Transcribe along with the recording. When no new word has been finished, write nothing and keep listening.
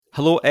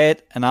Hello,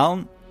 Ed and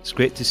Alan. It's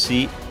great to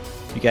see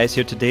you guys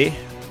here today.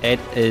 Ed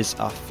is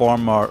a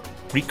former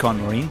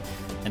recon Marine,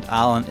 and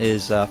Alan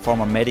is a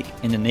former medic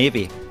in the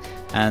Navy.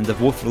 And they've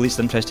both released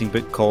an interesting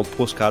book called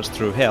Postcards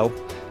Through Hell,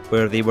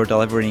 where they were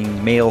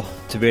delivering mail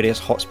to various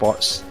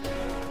hotspots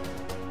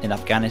in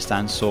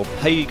Afghanistan. So,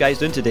 how are you guys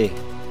doing today?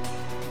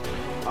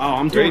 Oh,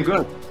 I'm doing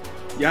good.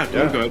 Yeah,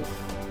 doing good.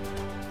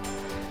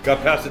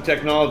 Got past the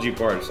technology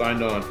part,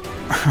 signed on.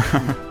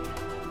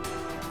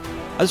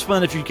 I just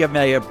wondered if you could give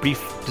me a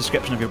brief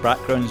description of your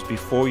backgrounds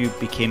before you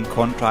became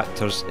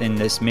contractors in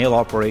this mail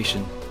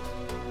operation.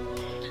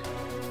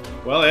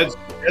 Well, Ed's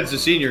the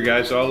senior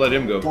guy, so I'll let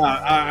him go.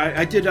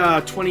 I did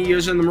 20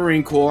 years in the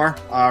Marine Corps,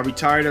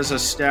 retired as a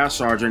staff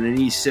sergeant in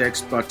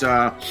E6, but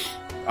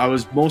I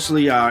was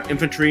mostly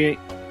infantry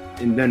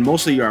and then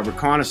mostly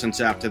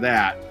reconnaissance after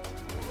that.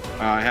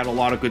 I had a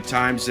lot of good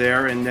times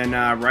there, and then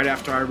right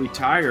after I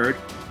retired,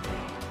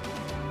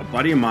 a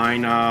buddy of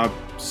mine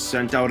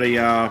sent out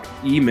a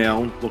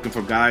email looking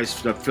for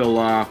guys to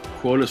fill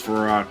quotas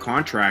for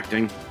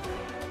contracting,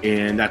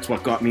 and that's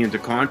what got me into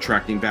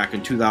contracting back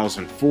in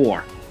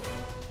 2004.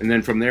 And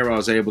then from there I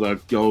was able to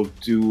go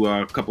do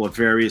a couple of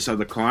various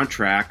other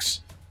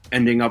contracts,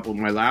 ending up with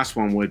my last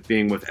one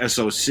being with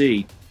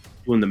SOC,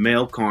 doing the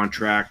mail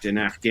contract in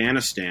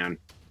Afghanistan.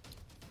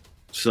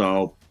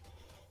 So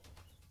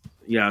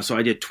so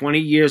I did 20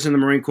 years in the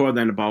Marine Corps,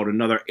 then about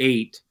another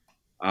 8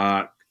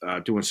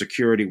 doing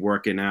security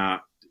work in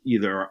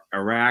either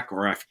Iraq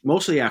or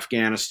mostly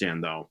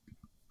Afghanistan, though.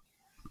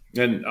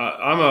 And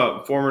I'm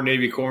a former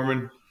Navy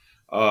corpsman.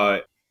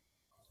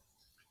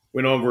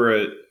 Went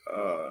over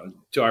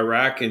to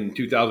Iraq in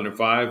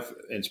 2005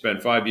 and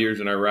spent 5 years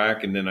in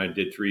Iraq, and then I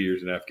did 3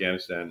 years in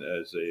Afghanistan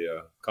as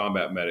a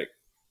combat medic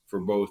for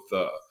both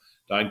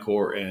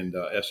DynCorp and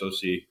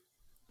SOC.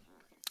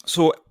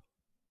 So,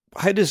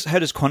 how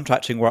does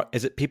contracting work?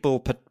 Is it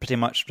people pretty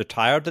much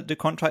retired that do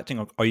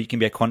contracting, or you can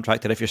be a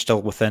contractor if you're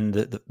still within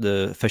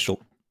the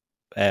official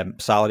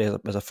salary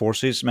as a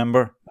forces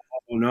member?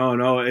 Oh, no. I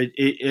know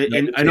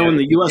in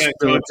the U.S.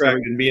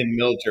 military and be in the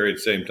military at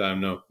the same time.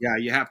 No. Yeah,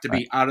 you have to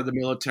be out of the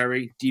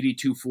military, DD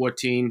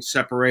 214,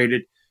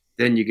 separated.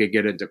 Then you could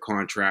get into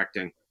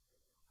contracting.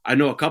 I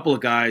know a couple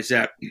of guys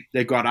that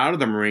they got out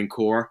of the Marine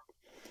Corps,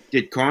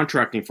 did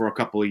contracting for a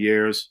couple of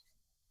years,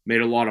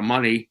 made a lot of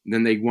money, and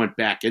then they went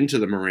back into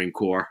the Marine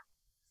Corps.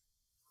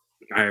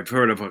 I have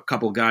heard of a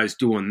couple of guys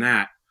doing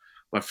that.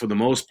 But for the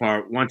most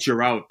part, once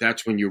you're out,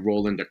 that's when you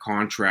roll into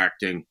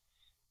contracting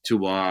to,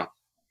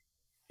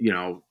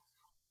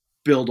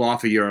 build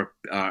off of your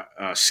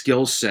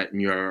skill set and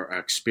your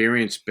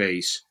experience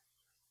base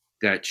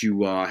that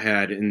you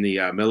had in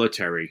the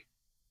military.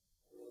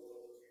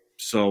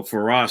 So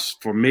for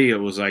me, it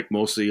was like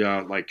mostly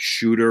like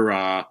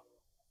shooter,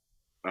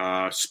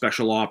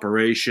 special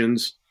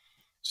operations.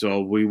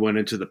 So we went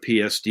into the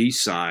PSD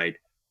side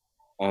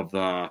of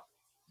the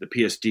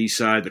PSD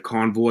side, the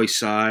convoy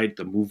side,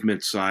 the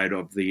movement side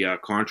of the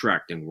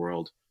contracting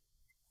world.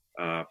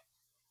 Other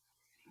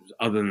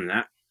than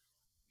that,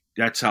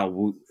 that's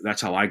how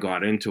I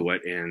got into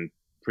it, and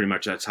pretty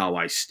much that's how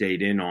I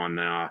stayed in on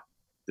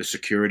the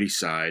security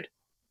side.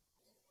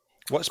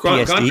 What's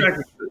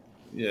PSD?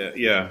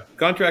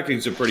 Contracting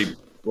is a pretty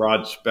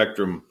broad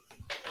spectrum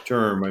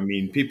term. I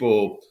mean,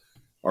 people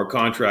are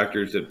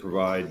contractors that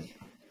provide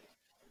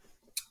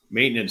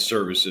maintenance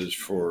services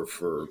for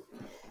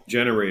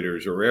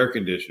generators or air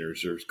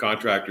conditioners. There's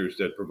contractors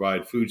that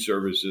provide food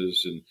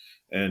services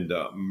and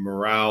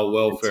morale,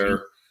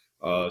 welfare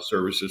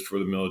services for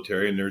the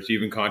military, and there's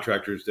even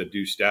contractors that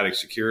do static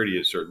security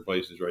at certain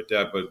places, right?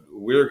 But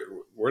we're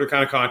the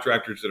kind of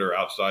contractors that are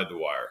outside the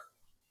wire.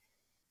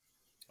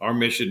 Our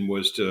mission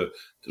was to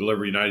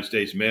deliver United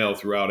States mail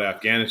throughout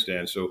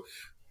Afghanistan, so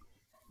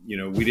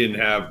we didn't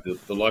have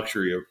the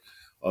luxury or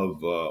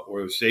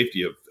the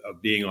safety of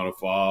being on a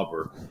fob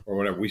or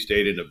whatever. We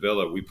stayed in a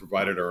villa. We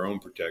provided our own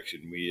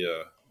protection.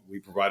 We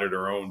provided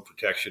our own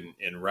protection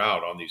en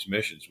route on these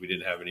missions. We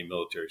didn't have any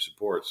military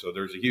support. So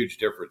there's a huge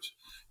difference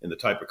in the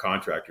type of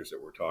contractors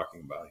that we're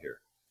talking about here.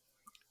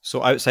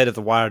 So outside of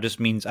the wire just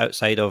means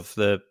outside of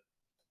the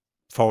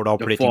forward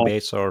operating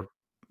base, or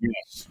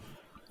yes,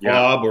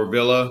 fob or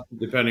villa,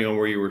 depending on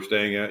where you were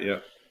staying at.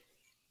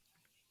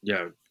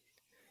 Yeah.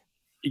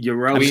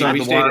 You're outside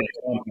the wire.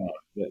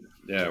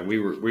 Yeah, we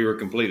were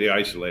completely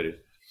isolated.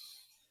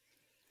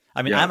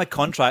 I mean, I'm a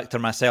contractor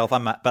myself.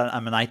 I'm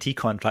an IT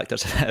contractor,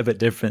 so a bit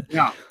different.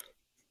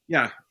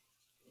 Yeah.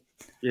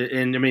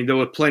 And I mean, there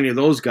were plenty of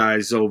those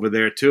guys over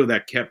there too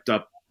that kept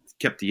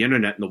the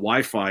internet and the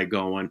Wi-Fi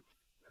going.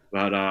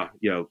 But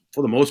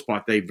for the most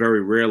part, they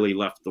very rarely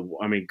left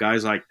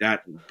guys like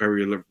that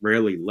very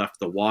rarely left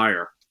the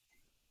wire.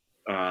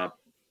 There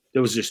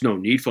was just no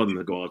need for them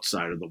to go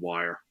outside of the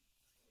wire.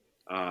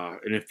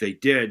 And if they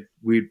did,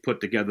 we'd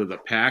put together the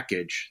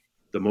package,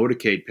 the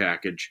motorcade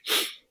package,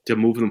 to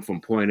move them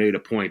from point A to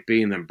point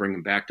B and then bring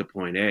them back to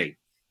point A.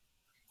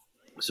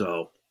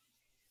 So,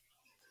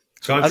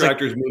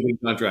 Contractors moving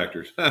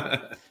contractors.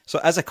 So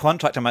as a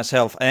contractor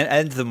myself, at the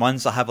end of the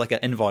month, I have like an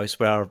invoice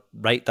where I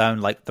write down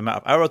like the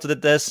amount of hours I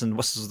did this and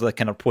what's the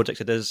kind of project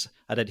it is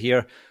I did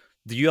here.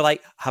 Do you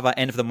like have an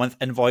end of the month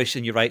invoice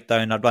and you write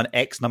down, I've done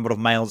X number of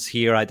miles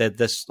here, I did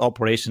this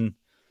operation?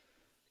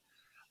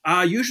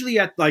 Usually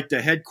at like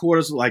the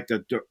headquarters, like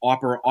the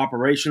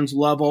operations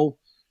level,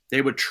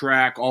 they would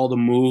track all the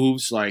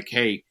moves. Like,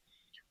 hey,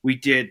 we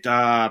did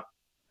 12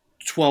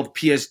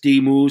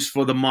 PSD moves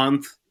for the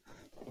month.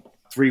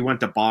 3 went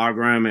to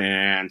Bagram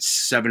and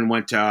 7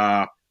 went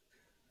to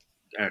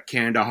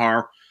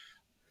Kandahar.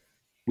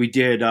 We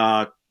did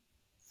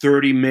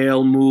 30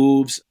 mail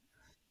moves.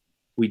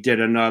 We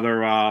did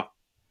another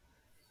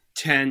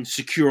 10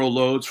 secure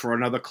loads for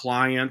another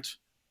client.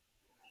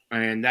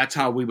 And that's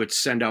how we would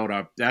send out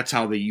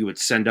you would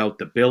send out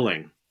the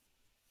billing.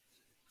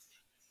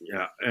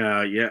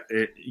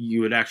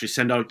 You would actually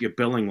send out your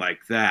billing like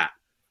that,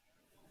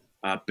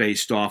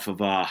 based off of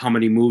how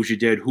many moves you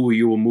did, who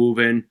you were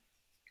moving,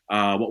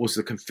 what was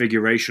the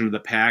configuration of the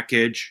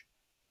package.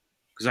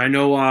 Because I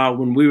know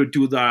when we would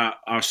do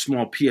our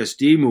small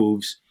PSD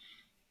moves,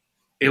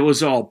 it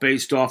was all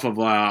based off of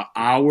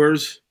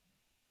hours.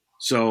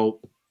 So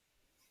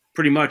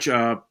pretty much,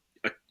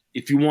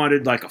 if you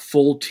wanted like a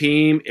full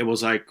team, it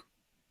was like,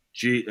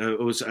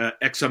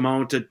 X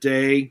amount a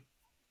day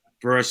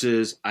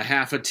versus a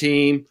half a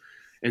team.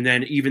 And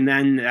then even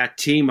then that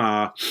team,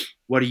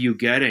 what are you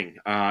getting?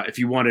 If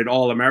you wanted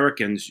all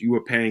Americans, you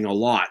were paying a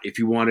lot. If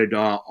you wanted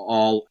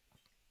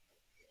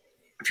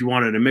if you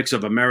wanted a mix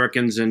of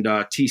Americans and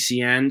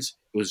TCNs,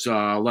 it was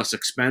less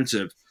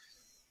expensive.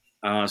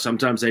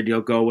 Sometimes they'd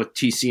go with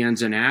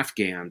TCNs and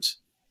Afghans.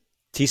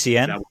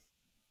 TCN?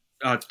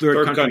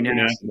 Third country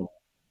national.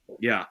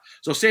 Yeah.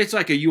 So say it's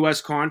like a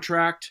U.S.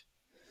 contract,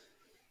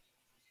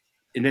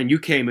 and then you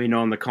came in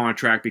on the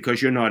contract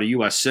because you're not a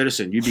U.S.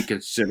 citizen. You'd be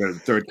considered a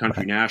third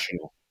country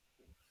national.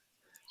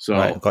 So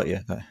right, got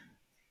you. Okay.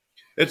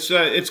 It's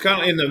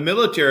kind of in the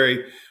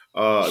military.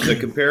 The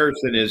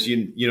comparison is,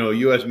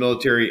 U.S.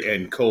 military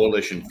and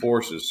coalition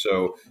forces.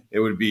 So it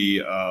would be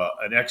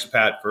an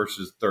expat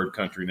versus third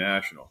country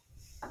national.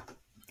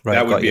 Right,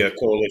 that would be a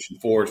coalition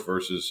force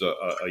versus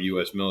a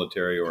U.S.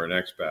 military or an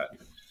expat.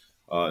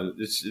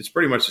 It's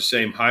pretty much the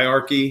same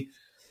hierarchy.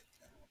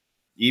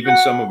 Even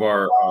some of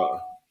our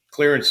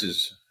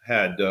clearances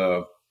had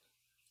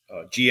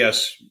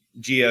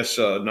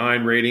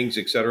GS9 ratings,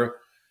 etc.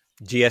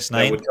 GS9?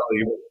 That would tell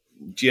you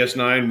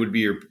GS9 would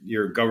be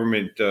your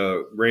government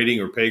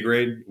rating or pay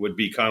grade, would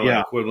be kind of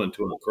like equivalent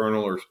to a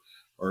colonel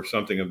or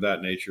something of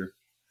that nature.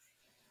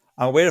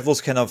 I'm aware of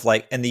those kind of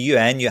like in the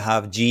UN, you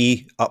have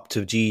G up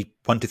to G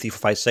 1, 2, 3, 4,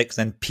 5, 6,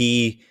 then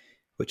P,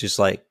 which is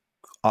like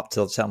up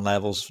to certain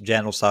levels,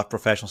 general staff,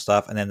 professional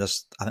staff, and then I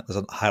think there's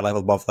a higher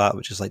level above that,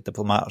 which is like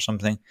diplomat or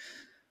something.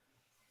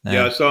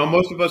 Yeah, so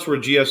most of us were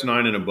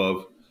GS9 and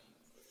above.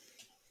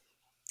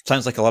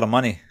 Sounds like a lot of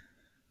money.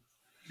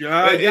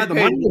 The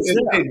money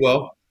it paid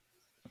well.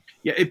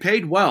 Yeah, it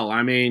paid well.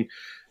 I mean,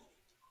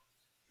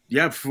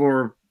 there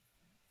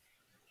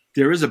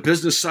is a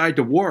business side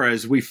to war,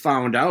 as we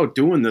found out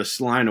doing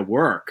this line of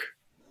work.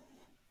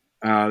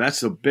 That's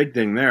the big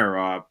thing there.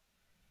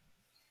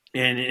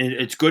 And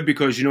it's good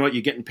because you know what,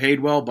 you're getting paid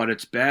well, but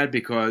it's bad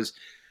because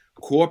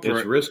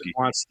corporate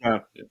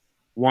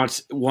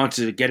wants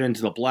to get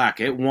into the black.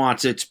 It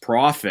wants its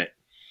profit.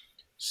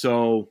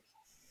 So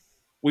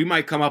we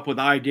might come up with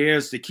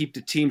ideas to keep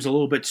the teams a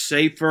little bit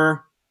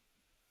safer,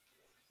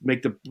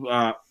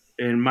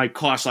 and might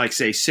cost like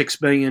say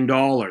 $6 million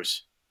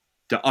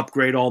to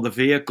upgrade all the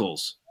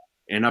vehicles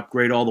and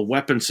upgrade all the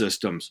weapon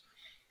systems.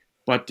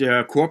 But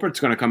corporate's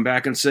going to come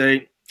back and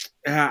say,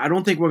 I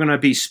don't think we're going to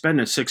be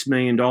spending $6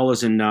 million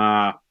in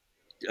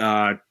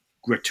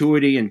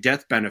gratuity and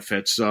death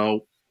benefits,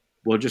 so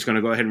we're just going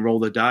to go ahead and roll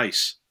the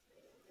dice.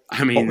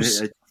 I mean,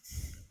 they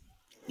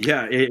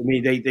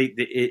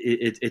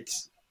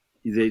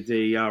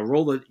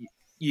roll the.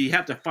 You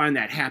have to find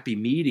that happy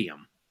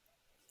medium.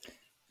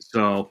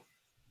 So,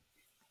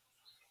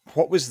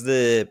 what was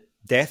the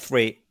death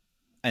rate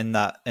in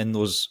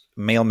those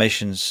mail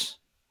missions?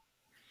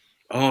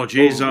 Oh,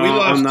 geez. We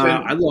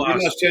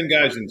lost 10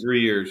 guys in 3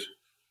 years.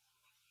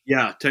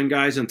 Yeah, 10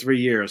 guys in 3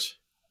 years.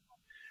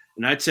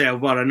 And I'd say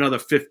about another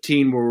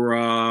 15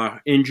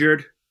 were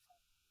injured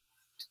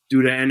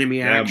due to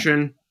enemy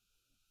action.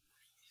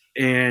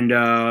 And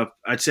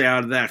I'd say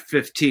out of that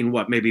 15,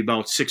 maybe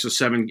about 6 or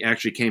 7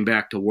 actually came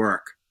back to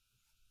work.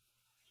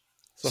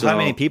 So how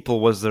many people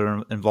was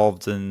there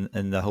involved in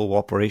the whole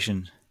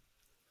operation?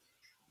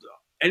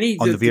 On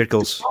the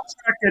vehicles? The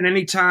contract at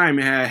any time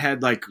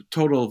had like a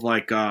total of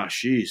like, I'd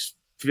say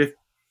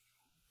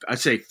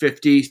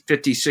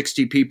 50,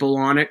 60 people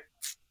on it,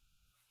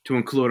 to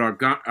include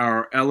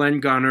our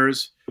LN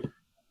gunners,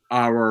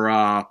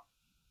 our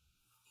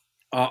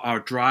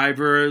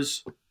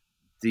drivers,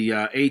 the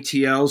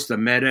ATLs, the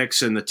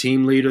medics, and the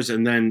team leaders,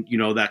 and then,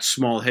 that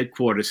small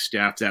headquarters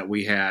staff that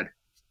we had,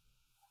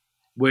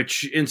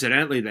 which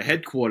incidentally, the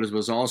headquarters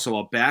was also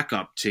a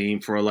backup team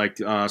for like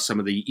some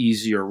of the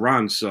easier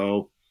runs.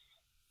 So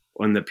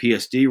on the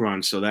PSD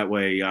run, so that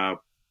way,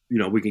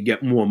 we can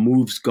get more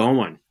moves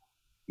going,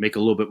 make a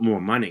little bit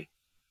more money.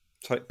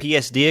 Sorry,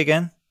 PSD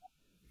again?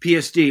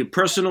 PSD,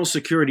 personal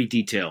security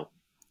detail.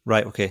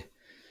 Right. Okay.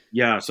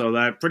 Yeah, so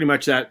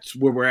that's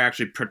where we're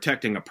actually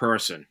protecting a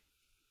person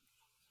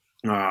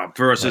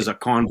versus a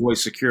convoy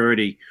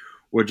security.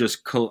 We're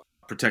just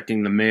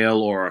protecting the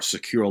mail or a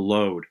secure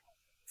load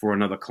for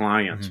another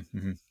client.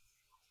 Mm-hmm.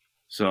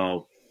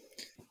 So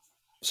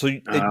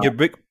your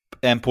book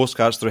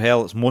Postcards Through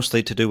Hell is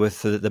mostly to do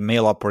with the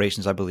mail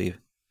operations, I believe.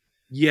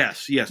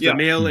 Yes, the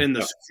mail and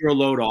the secure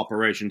load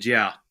operations.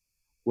 Yeah,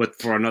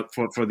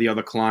 for the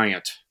other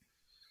client.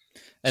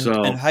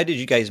 And how did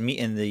you guys meet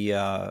in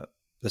the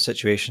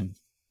situation?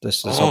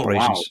 This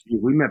operations. Wow.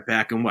 We met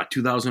back in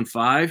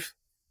 2005.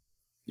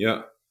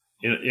 Yeah,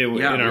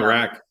 in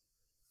Iraq.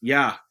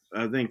 Yeah,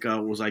 I think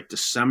it was like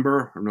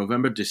December or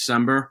November,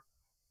 December.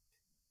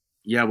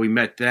 Yeah, we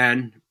met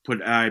then.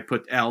 I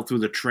put Al through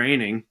the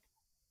training,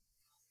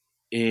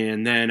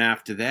 and then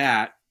after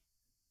that,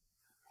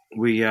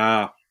 we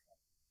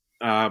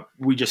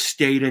just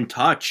stayed in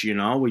touch.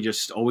 We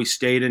just always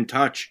stayed in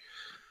touch.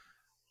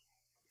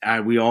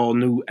 We all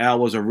knew Al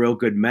was a real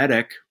good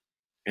medic,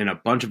 and a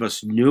bunch of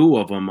us knew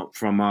of him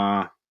from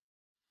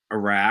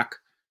Iraq.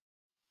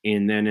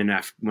 And then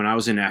when I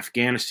was in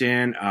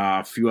Afghanistan,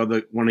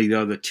 one of the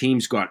other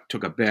teams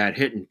took a bad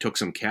hit and took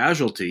some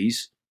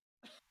casualties.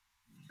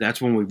 That's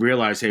when we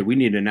realized, hey, we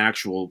need an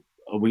actual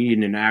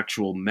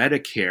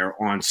medic here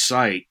on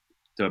site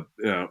to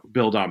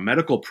build our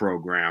medical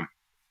program.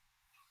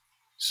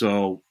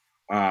 So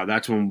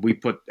that's when we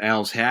put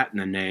Al's hat in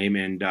the name,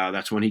 and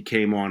that's when he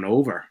came on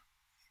over.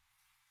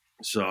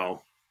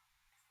 So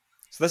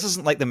this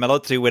isn't like the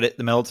military, where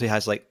the military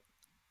has like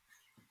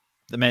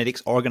the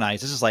medics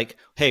organized. This is like,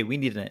 hey, we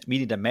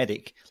need a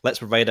medic. Let's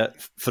provide it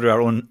through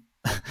our own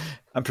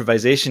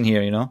improvisation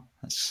here.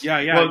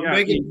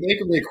 They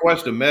can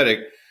request a medic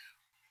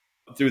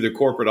through the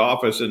corporate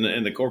office,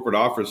 and the corporate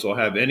office will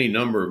have any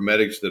number of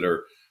medics that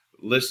are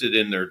listed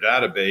in their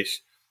database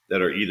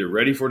that are either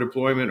ready for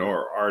deployment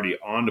or already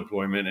on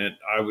deployment. And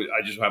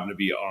I just happen to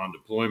be on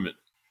deployment.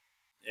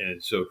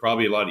 And so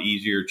probably a lot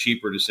easier,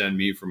 cheaper to send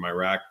me from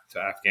Iraq to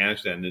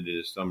Afghanistan than it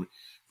is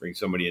bring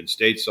somebody in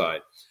stateside.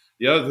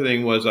 The other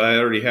thing was I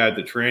already had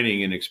the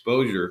training and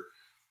exposure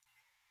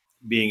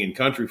being in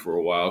country for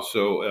a while.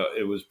 So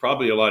it was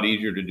probably a lot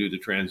easier to do the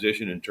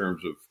transition in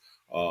terms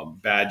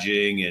of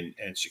badging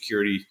and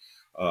security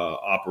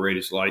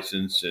operators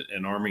license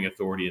and arming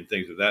authority and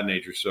things of that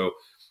nature. So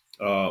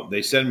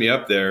they send me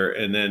up there,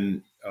 and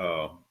then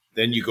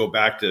you go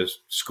back to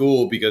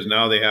school because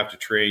now they have to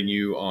train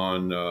you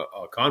on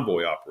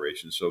convoy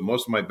operations. So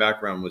most of my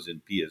background was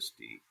in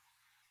PSD.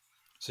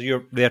 So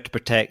you're there to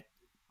protect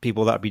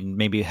people that have been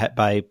maybe hit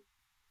by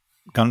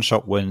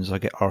gunshot wounds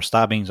or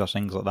stabbings or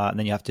things like that, and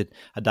then you have to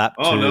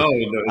adapt to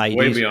IEDs.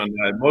 Way beyond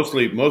that.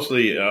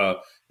 Mostly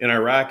in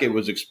Iraq, it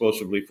was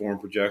explosively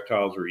formed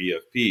projectiles or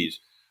EFPs,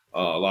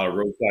 a lot of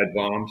roadside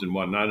bombs and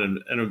whatnot,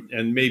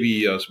 and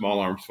maybe small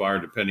arms fire,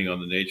 depending on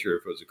the nature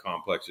if it was a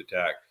complex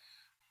attack.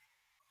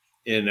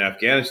 In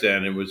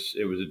Afghanistan, it was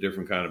a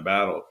different kind of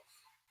battle.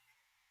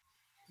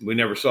 We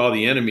never saw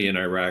the enemy in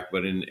Iraq,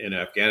 but in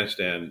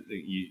Afghanistan,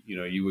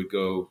 you would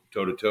go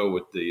toe to toe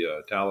with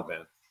the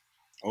Taliban.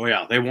 Oh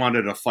yeah, they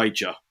wanted to fight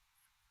you.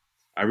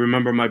 I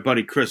remember my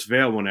buddy Chris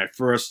Vail when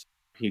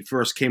he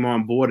first came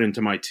on board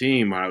into my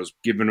team. I was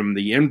giving him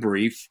the in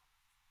brief.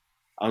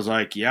 I was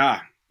like,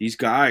 yeah, these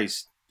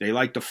guys, they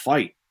like to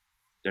fight.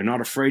 They're not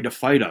afraid to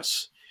fight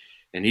us.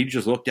 And he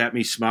just looked at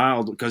me,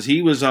 smiled, because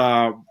he was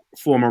a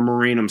former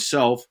Marine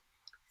himself,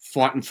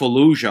 fought in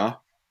Fallujah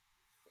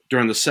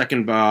during the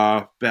second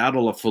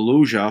battle of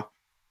Fallujah.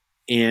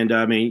 And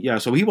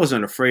so he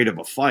wasn't afraid of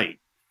a fight.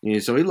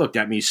 And so he looked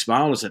at me,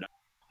 smiled, and said,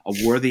 a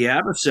worthy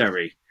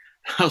adversary.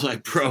 I was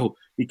like, bro,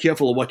 be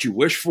careful of what you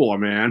wish for,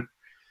 man.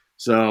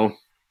 So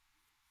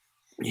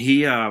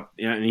he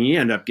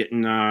ended up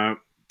getting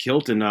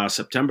killed in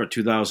September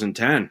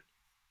 2010.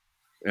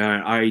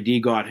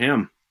 IED got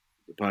him.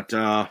 But,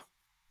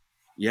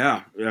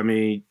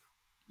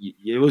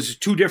 it was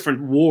two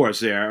different wars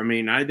there.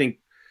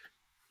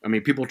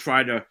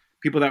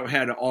 People that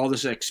had all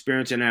this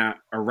experience in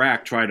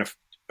Iraq tried to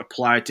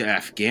apply to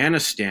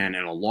Afghanistan,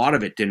 and a lot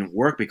of it didn't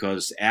work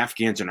because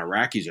Afghans and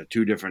Iraqis are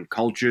two different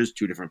cultures,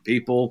 two different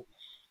people,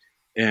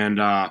 and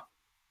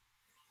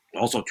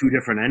also two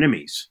different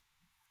enemies.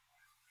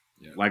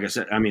 Yeah. Like I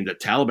said, the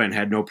Taliban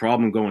had no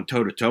problem going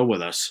toe to toe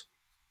with us,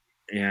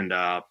 and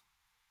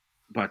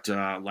but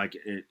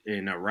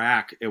in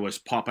Iraq, it was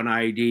pop an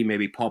IED,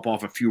 maybe pop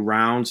off a few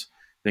rounds,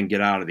 then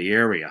get out of the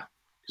area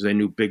because they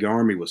knew big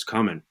army was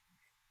coming.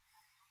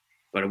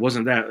 But it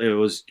wasn't that. It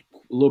was a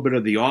little bit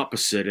of the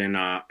opposite in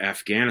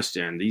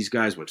Afghanistan. These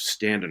guys would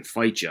stand and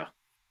fight you.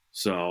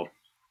 So,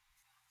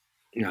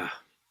 yeah.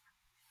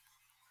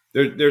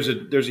 There's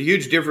a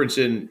huge difference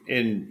in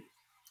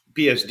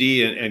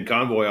PSD and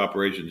convoy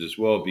operations as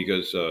well,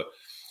 because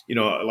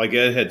like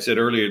Ed had said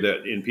earlier,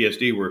 that in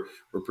PSD we're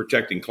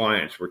protecting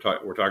clients. We're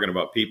talking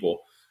about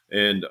people,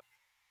 and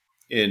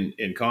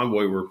in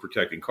convoy, we're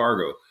protecting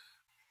cargo.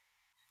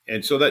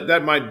 And so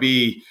that might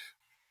be,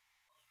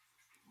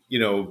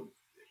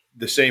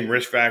 the same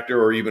risk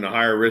factor or even a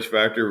higher risk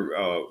factor,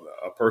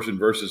 a person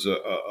versus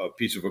a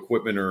piece of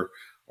equipment or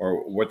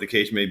what the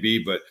case may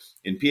be. But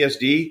in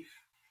PSD,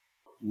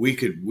 we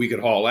could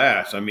haul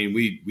ass. I mean,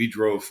 we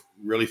drove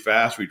really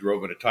fast. We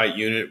drove in a tight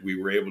unit.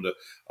 We were able to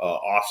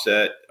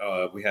offset.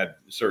 We had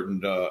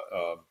certain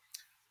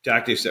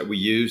tactics that we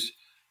used.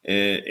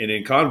 And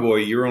in convoy,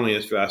 you're only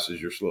as fast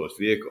as your slowest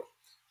vehicle.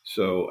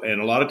 So,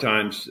 and a lot of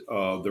times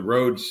the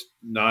road's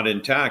not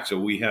intact. So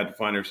we had to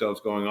find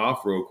ourselves going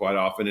off road quite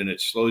often, and it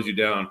slows you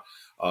down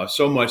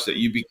so much that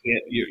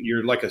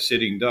you're like a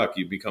sitting duck.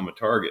 You become a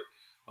target,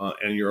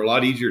 and you're a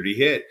lot easier to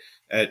hit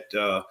at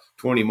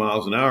 20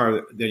 miles an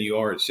hour than you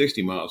are at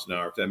 60 miles an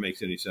hour, if that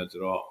makes any sense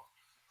at all.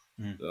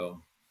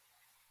 Mm.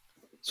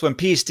 So in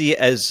PSD,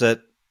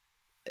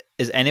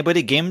 is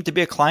anybody game to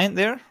be a client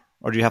there?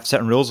 Or do you have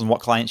certain rules on what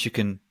clients you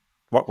can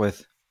work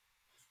with?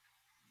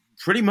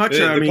 Pretty much.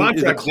 The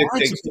contract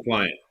dictates the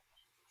client.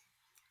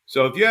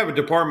 So if you have a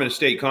Department of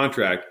State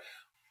contract,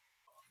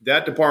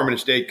 that Department of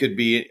State could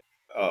be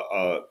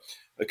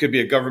it could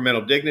be a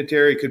governmental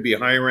dignitary, it could be a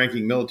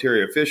high-ranking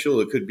military official,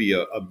 it could be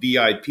a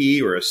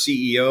VIP or a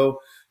CEO.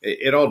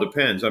 It all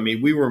depends. I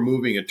mean, we were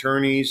moving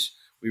attorneys,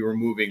 we were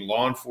moving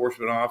law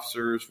enforcement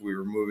officers, we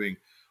were moving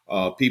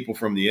people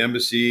from the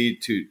embassy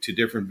to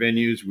different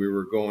venues. We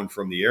were going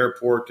from the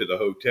airport to the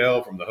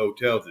hotel, from the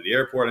hotel to the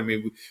airport. I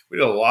mean, we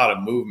did a lot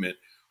of movement.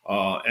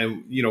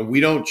 And, we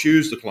don't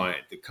choose the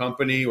client. The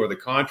company or the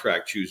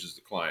contract chooses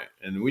the client.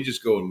 And we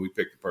just go and we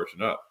pick the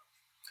person up.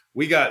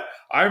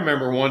 I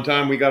remember one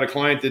time we got a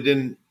client that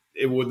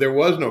there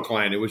was no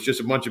client. It was just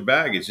a bunch of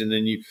baggage. And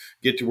then you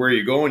get to where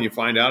you go and you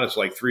find out it's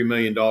like $3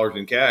 million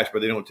in cash,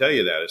 but they don't tell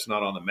you that. It's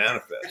not on the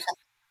manifest.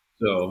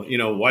 So,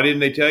 why didn't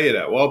they tell you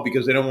that? Well,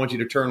 because they don't want you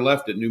to turn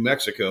left at New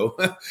Mexico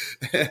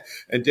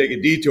and take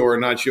a detour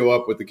and not show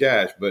up with the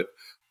cash. But,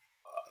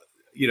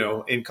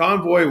 in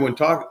convoy,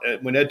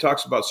 when Ed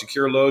talks about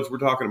secure loads, we're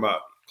talking about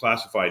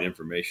classified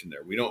information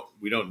there. We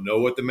don't know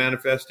what the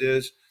manifest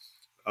is.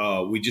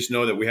 We just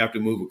know that we have to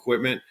move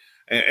equipment,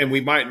 and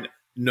we might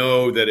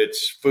know that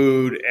it's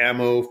food,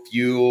 ammo,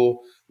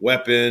 fuel,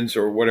 weapons,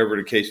 or whatever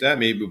the case that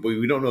may be, but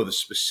we don't know the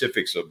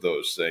specifics of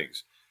those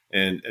things.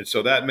 And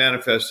so that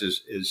manifest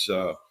is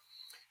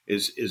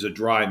a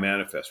dry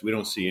manifest. We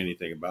don't see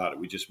anything about it.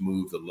 We just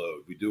move the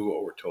load. We do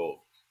what we're told.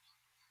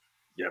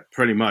 Yeah,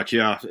 pretty much.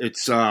 Yeah,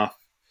 it's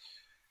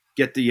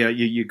get the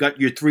you got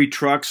your 3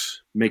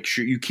 trucks. Make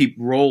sure you keep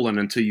rolling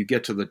until you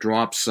get to the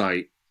drop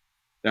site.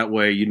 That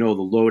way, the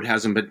load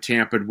hasn't been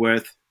tampered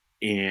with,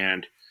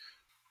 and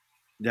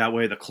that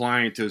way the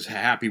client is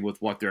happy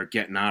with what they're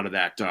getting out of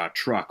that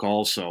truck.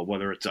 Also,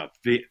 whether it's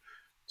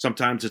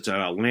sometimes it's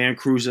a Land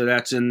Cruiser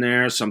that's in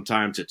there.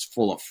 Sometimes it's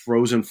full of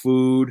frozen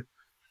food.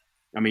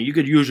 I mean, you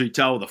could usually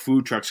tell with the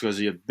food trucks because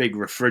you have a big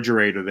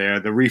refrigerator there.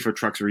 The reefer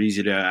trucks are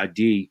easy to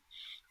ID.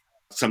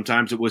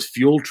 Sometimes it was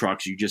fuel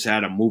trucks. You just had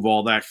to move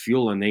all that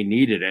fuel, and they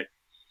needed it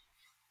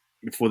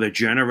for their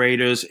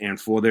generators and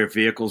for their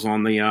vehicles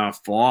on the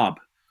fob.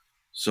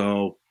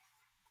 So,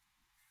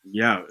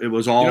 yeah, it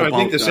was all about... I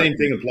think the same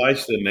thing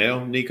applies to the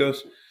mail, Nikos.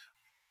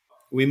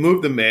 We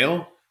moved the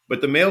mail,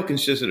 but the mail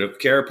consisted of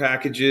care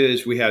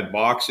packages. We had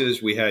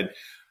boxes. We had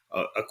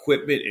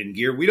equipment and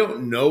gear. We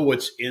don't know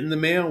what's in the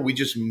mail. We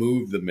just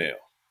move the mail.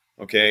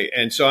 Okay.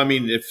 And so, I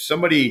mean, if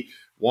somebody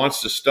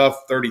wants to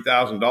stuff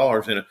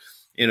 $30,000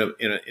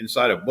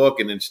 inside a book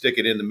and then stick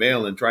it in the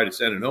mail and try to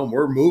send it home,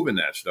 we're moving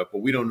that stuff,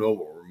 but we don't know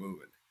what we're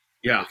moving.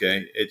 Yeah.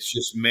 Okay. It's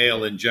just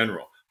mail in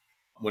general.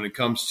 When it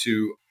comes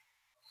to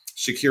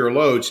secure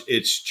loads,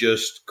 it's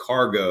just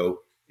cargo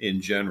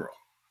in general.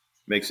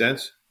 Make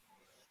sense?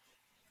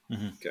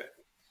 Mm-hmm. Okay.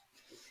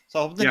 So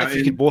I wonder if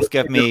you could both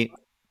give me...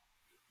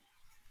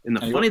 And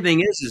the funny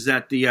thing is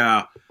that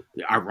the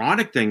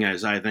ironic thing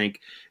is, I think,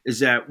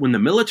 is that when the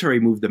military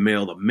moved the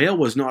mail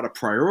was not a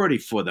priority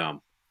for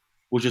them,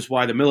 which is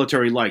why the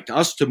military liked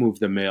us to move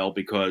the mail,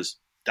 because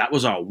that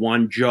was our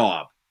one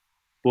job.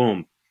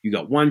 Boom. You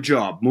got one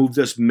job. Move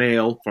this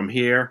mail from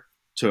here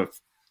to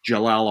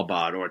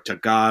Jalalabad or to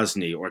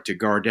Ghazni or to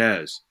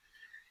Gardez.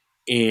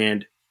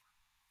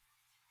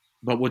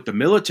 But with the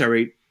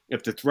military,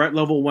 if the threat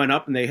level went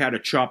up and they had to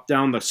chop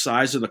down the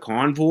size of the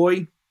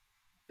convoy,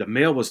 the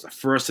mail was the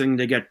first thing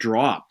to get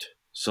dropped.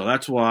 So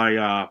that's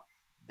why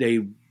they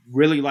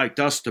really liked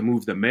us to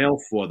move the mail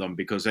for them,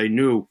 because they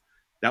knew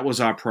that was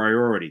our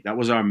priority. That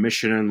was our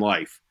mission in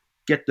life.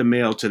 Get the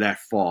mail to that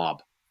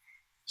fob.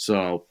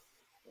 So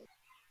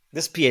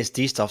this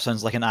PSD stuff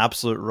sounds like an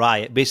absolute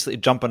riot. Basically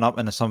jumping up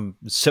into some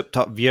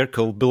souped-up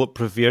vehicle,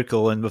 bulletproof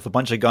vehicle, and with a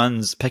bunch of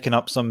guns, picking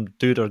up some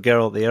dude or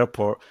girl at the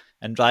airport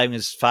and driving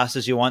as fast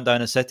as you want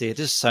down a city. It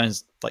just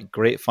sounds like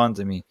great fun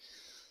to me.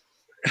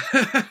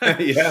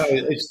 Yeah,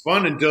 it's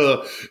fun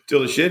until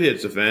the shit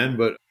hits the fan.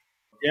 But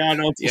yeah,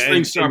 no,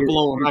 things start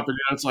blowing up, and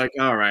it's like,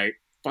 all right,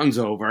 fun's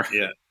over.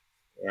 Yeah,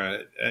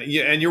 right.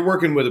 And you're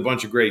working with a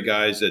bunch of great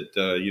guys that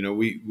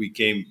we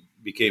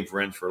became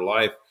friends for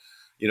life.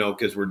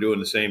 because we're doing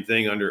the same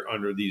thing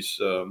under these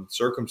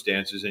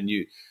circumstances, and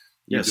you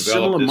develop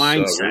similar this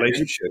mindset.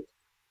 relationship.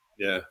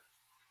 Yeah.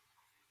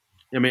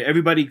 I mean,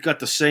 everybody got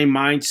the same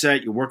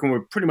mindset. You're working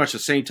with pretty much the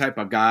same type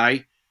of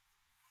guy.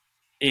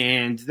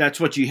 And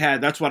that's what you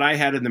had. That's what I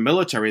had in the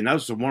military. And that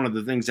was one of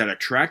the things that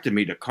attracted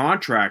me to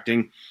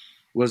contracting.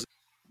 Was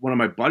one of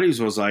my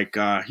buddies was like,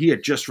 he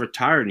had just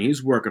retired and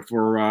he's working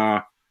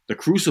for the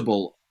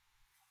Crucible,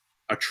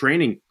 a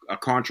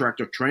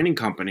contractor training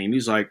company. And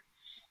he's like,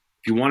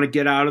 if you want to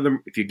get out of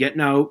them, if you're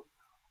getting out,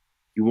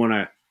 you want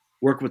to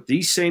work with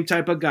these same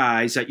type of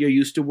guys that you're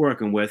used to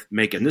working with,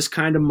 making this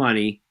kind of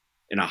money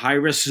in a high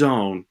risk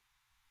zone.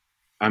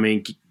 I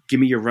mean, give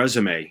me your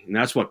resume. And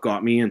that's what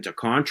got me into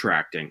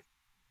contracting.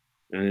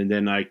 And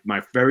then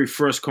my very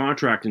first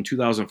contract in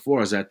 2004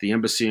 was at the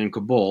embassy in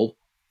Kabul.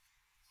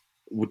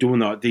 We're doing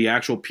the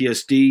actual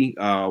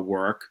PSD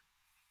work.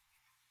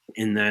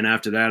 And then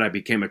after that, I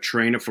became a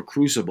trainer for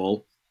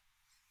Crucible,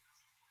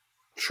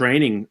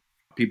 training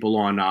people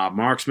on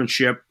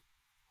marksmanship,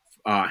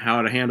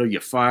 how to handle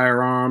your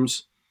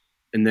firearms,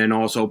 and then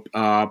also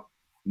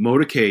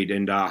motorcade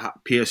and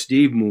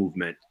PSD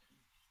movement.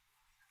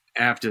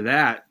 After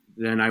that,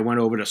 then I went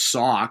over to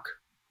SOC,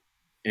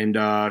 and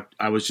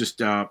I was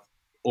just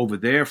over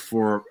there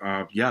for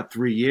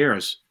 3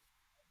 years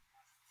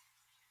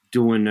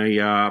doing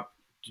the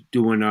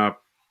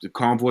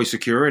convoy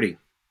security.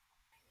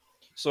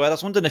 So I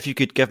was wondering if you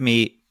could give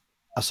me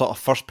a sort of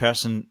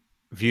first-person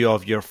view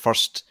of your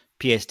first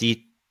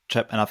PSD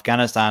trip in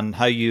Afghanistan,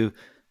 how you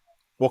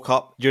woke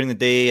up during the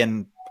day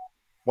and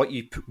what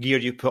gear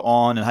you put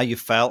on and how you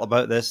felt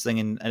about this thing,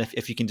 and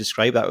if you can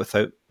describe that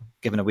without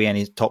giving away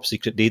any top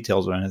secret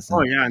details or anything.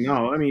 Oh yeah,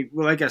 no. I mean,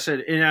 well, like I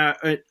said,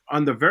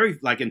 on the very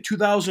in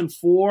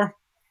 2004,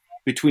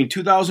 between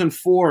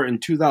 2004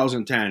 and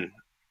 2010, a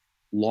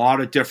lot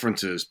of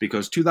differences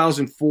because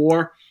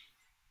 2004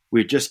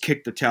 we had just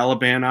kicked the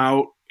Taliban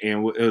out,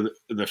 and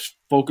the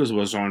focus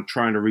was on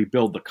trying to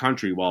rebuild the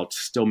country while it's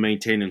still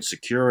maintaining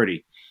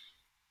security.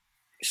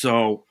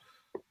 So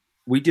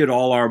we did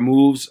all our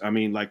moves. I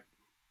mean, like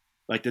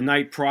the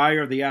night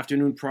prior, the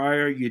afternoon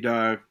prior, you'd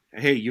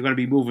hey, you're going to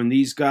be moving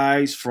these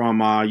guys from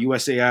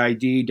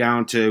USAID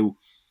down to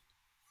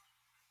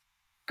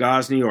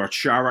Ghazni or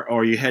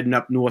you're heading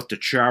up north to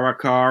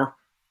Charakar,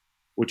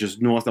 which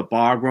is north of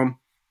Bagram.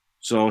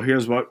 So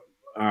here's what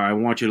I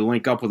want you to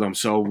link up with them.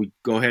 So we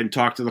go ahead and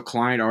talk to the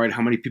client. All right,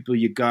 how many people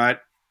you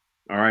got?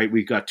 All right,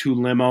 we've got 2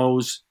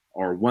 limos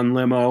or 1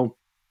 limo.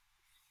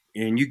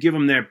 And you give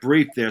them that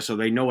brief there so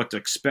they know what to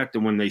expect.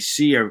 And when they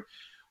see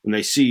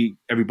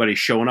everybody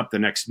showing up the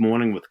next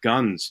morning with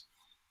guns,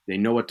 they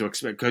know what to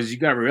expect. Because you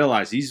got to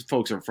realize these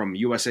folks are from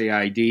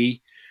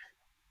USAID.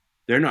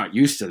 They're not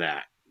used to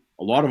that.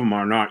 A lot of them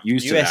are not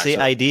used to that.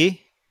 USAID?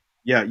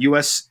 Yeah,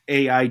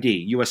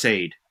 USAID,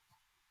 USAID.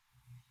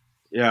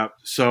 Yeah,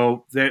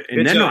 so they're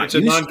not. It's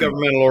a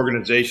non-governmental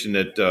organization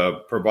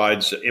that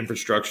provides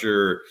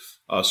infrastructure,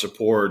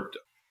 support,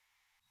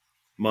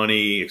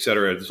 money, et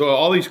cetera. So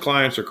all these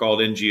clients are called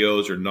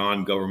NGOs or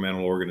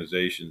non-governmental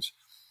organizations.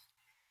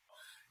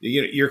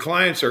 Your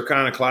clients are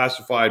kind of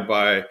classified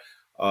by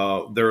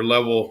their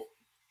level,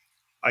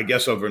 I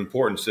guess, of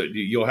importance. That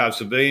you'll have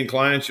civilian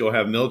clients, you'll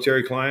have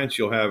military clients,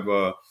 you'll have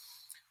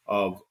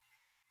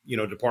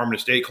Department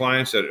of State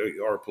clients that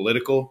are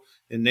political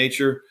in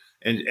nature,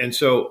 and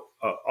so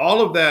all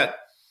of that.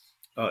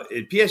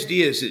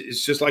 PSD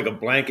is just like a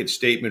blanket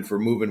statement for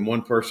moving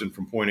one person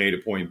from point A to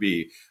point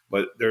B,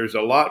 but there's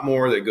a lot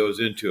more that goes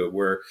into it.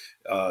 Where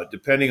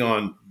depending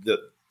on the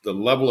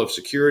level of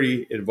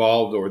security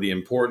involved or the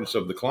importance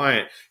of the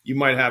client, you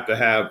might have to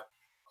have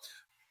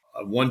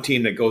one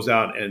team that goes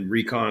out and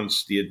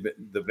recons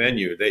the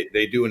venue.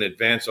 They do an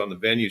advance on the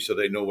venue so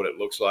they know what it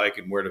looks like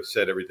and where to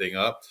set everything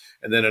up.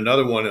 And then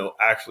another one will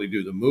actually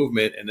do the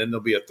movement. And then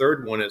there'll be a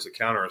third one as a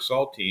counter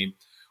assault team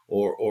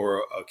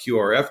or a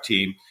QRF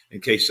team in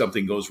case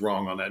something goes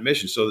wrong on that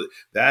mission. So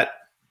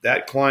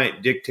that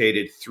client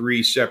dictated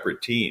 3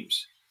 separate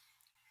teams.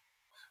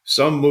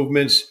 Some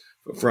movements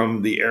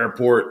from the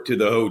airport to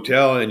the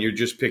hotel, and you're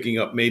just picking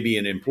up maybe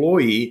an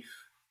employee.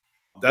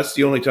 That's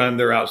the only time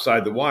they're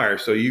outside the wire.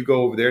 So you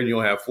go over there and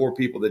you'll have 4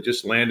 people that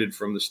just landed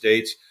from the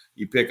States.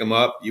 You pick them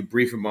up, you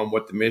brief them on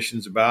what the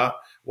mission's about,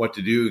 what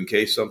to do in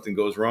case something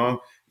goes wrong.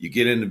 You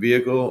get in the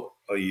vehicle,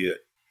 or you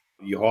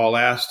haul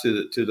ass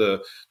to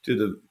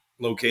the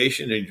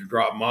location and you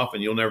drop them off,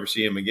 and you'll never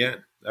see them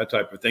again. That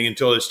type of thing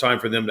until it's time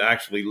for them to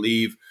actually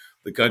leave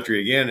the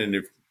country again. And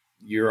if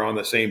you're on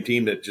the same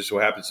team that just so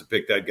happens to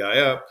pick that guy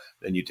up,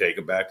 then you take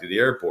him back to the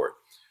airport.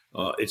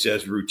 It's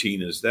as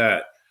routine as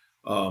that.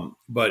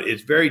 But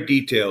it's very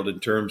detailed in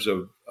terms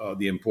of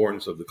the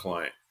importance of the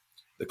client.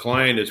 The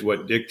client is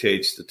what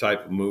dictates the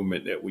type of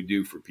movement that we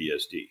do for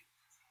PSD.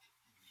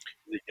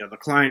 Yeah, the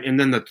client, and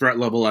then the threat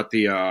level at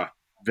the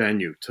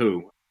venue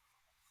too.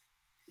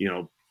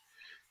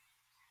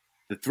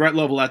 The threat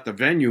level at the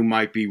venue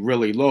might be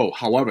really low.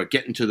 However,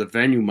 getting to the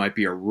venue might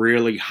be a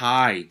really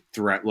high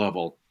threat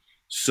level.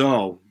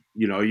 So,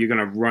 you're going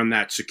to run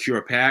that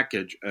secure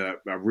package,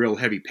 a real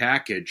heavy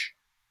package,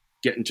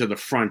 getting to the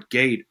front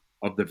gate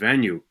of the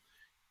venue.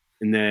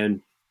 And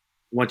then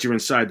once you're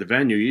inside the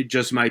venue, you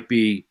just might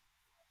be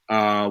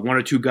one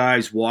or two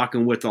guys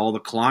walking with all the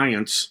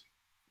clients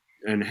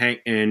and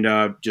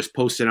just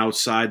posting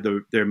outside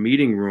their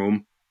meeting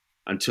room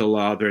until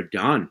they're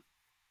done.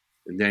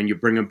 And then you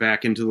bring them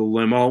back into the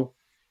limo,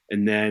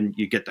 and then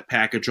you get the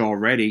package all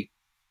ready.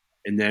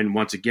 And then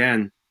once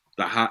again,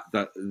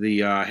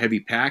 the heavy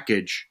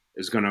package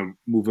is going to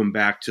move them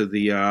back to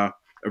the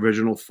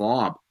original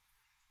fob.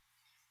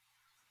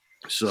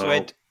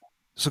 So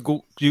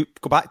you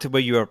go back to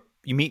where you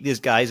meet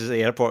these guys at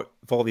the airport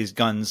with all these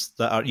guns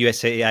that are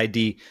USA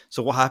ID.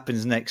 So what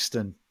happens next?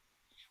 And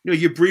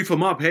you brief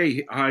them up.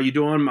 Hey, how you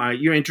doing?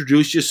 You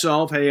introduce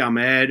yourself. Hey, I'm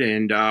Ed,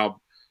 and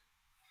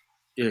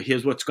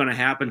here's what's going to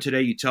happen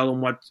today. You tell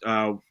them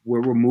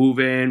where we're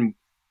moving.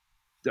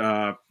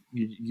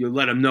 You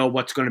let them know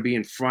what's going to be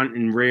in front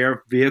and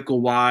rear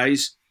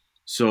vehicle-wise,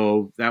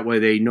 so that way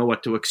they know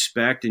what to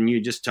expect. And you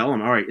just tell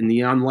them, all right, in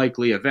the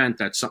unlikely event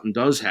that something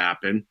does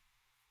happen,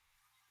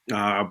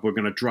 we're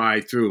going to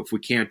drive through. If we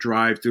can't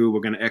drive through,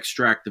 we're going to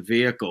extract the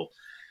vehicle.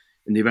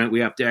 In the event we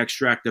have to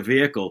extract the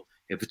vehicle,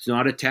 if it's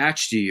not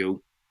attached to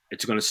you,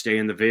 it's going to stay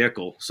in the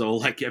vehicle. So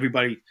like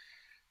everybody,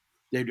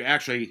 they'd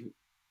actually,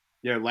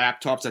 their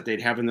laptops that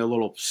they'd have in their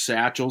little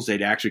satchels,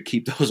 they'd actually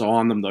keep those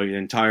on them the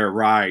entire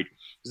ride.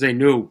 Because they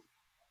knew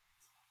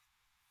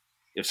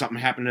if something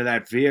happened to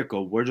that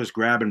vehicle, we're just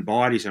grabbing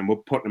bodies and we're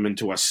putting them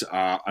into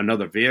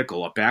another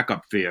vehicle, a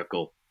backup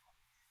vehicle.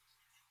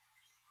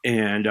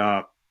 And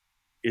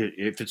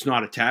if it's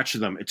not attached to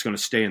them, it's going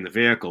to stay in the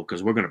vehicle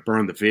because we're going to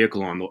burn the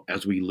vehicle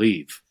as we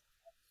leave.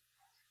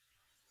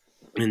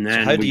 And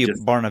then so how do you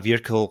burn a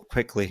vehicle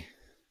quickly?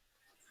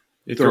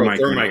 You throw a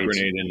thermite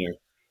grenade in there.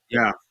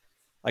 Yeah.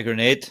 A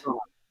grenade?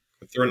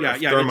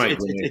 Thermite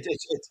grenade.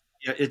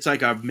 It's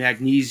like a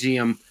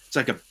magnesium. It's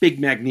like a big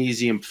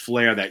magnesium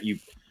flare that you,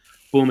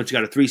 boom, it's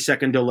got a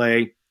 3-second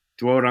delay.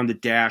 Throw it on the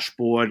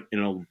dashboard, and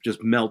it'll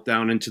just melt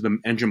down into the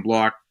engine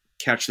block,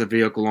 catch the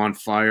vehicle on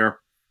fire,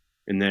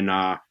 and then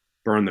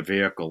burn the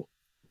vehicle.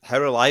 How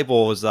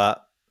reliable is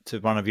that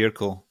to burn a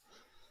vehicle?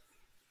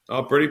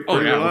 Oh, pretty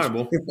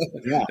reliable.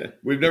 Yeah.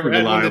 We've never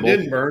had one that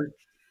didn't burn.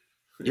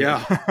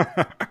 Yeah.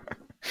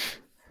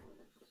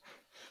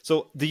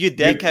 So do you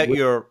deck out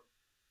your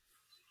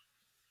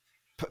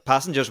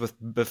passengers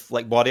with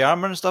like body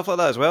armor and stuff like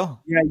that as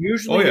well? Yeah,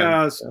 usually.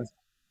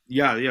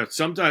 Yeah.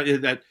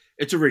 Sometimes that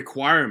it's a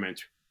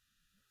requirement.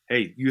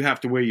 Hey, you have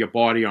to wear your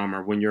body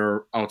armor when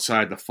you're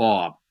outside the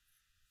fob.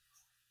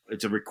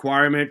 It's a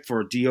requirement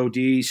for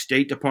DOD,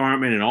 State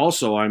Department, and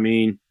also, I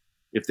mean,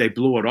 if they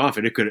blew it off,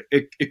 it could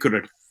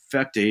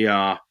affect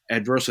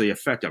adversely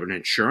affect an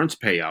insurance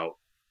payout.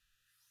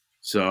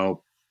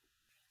 So,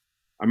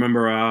 I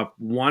remember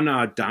one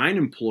Dine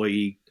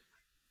employee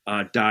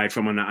died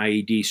from an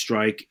IED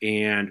strike,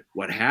 and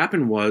what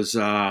happened was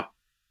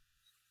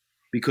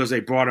because they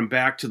brought him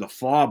back to the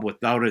fob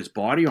without his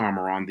body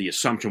armor on, the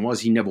assumption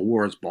was he never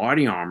wore his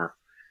body armor,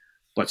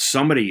 but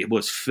somebody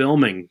was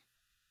filming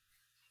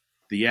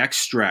the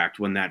extract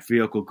when that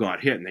vehicle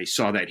got hit, and they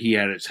saw that he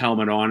had his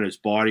helmet on, his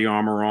body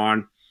armor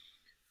on,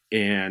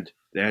 and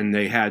then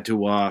they had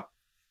to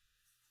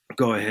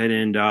go ahead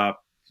and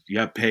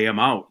pay him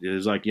out. It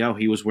was like,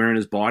 he was wearing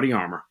his body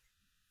armor.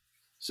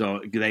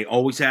 So they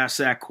always ask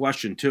that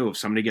question too. If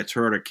somebody gets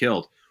hurt or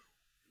killed,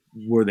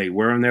 were they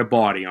wearing their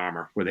body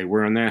armor? Were they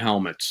wearing their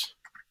helmets?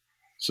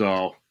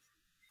 So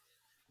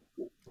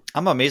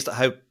I'm amazed at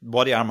how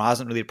body armor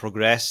hasn't really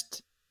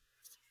progressed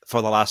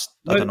for the last,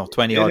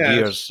 20 odd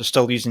years. They're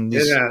still using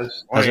these. It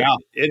has.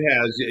 It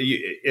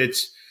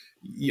has.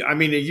 I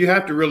mean, you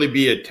have to really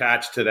be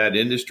attached to that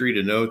industry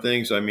to know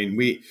things. I mean,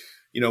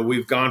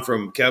 we've gone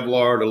from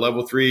Kevlar to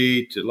level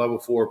 3 to level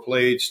 4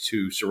 plates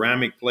to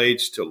ceramic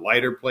plates to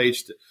lighter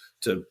plates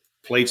to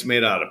plates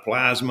made out of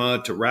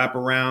plasma to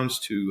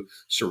wraparounds to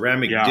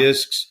ceramic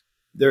discs.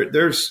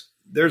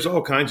 There's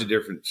all kinds of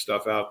different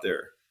stuff out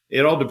there.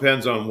 It all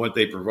depends on what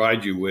they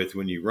provide you with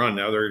when you run.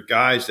 Now, there are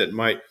guys that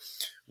might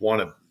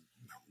want to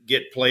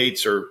get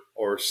plates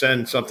or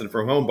send something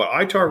from home, but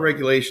ITAR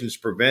regulations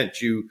prevent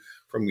you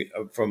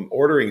from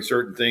ordering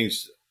certain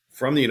things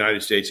from the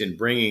United States and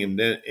bringing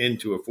them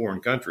into a foreign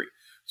country.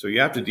 So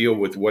you have to deal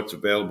with what's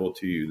available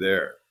to you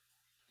there.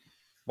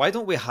 Why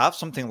don't we have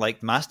something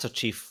like Master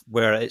Chief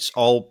where it's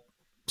all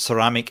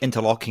ceramic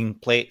interlocking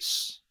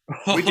plates?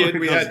 We did.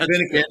 We had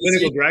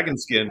Pinnacle Dragon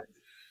Skin.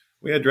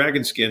 We had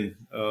dragon skin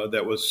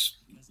that was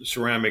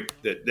ceramic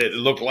that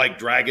looked like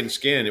dragon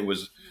skin. It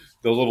was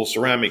the little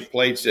ceramic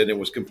plates, and it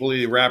was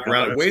completely wrapped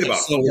around. It weighed about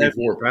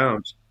 44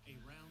 pounds.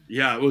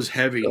 Yeah, it was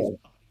heavy.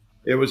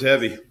 It was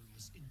heavy.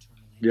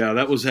 Yeah,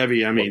 that was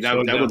heavy. I mean, that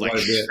would like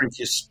shrink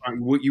your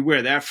spine. You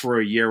wear that for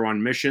a year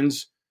on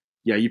missions,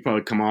 you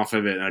probably come off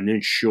of it an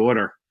inch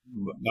shorter.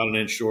 Not an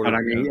inch shorter. But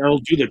I mean, it'll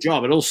do the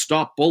job. It'll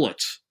stop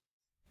bullets.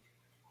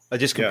 It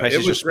just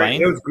compresses your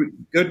spine. It was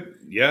good.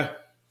 Yeah.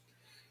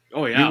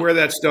 Oh yeah. You wear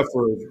that stuff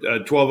for a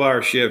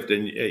 12-hour shift,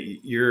 and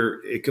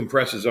it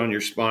compresses on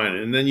your spine,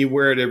 and then you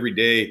wear it every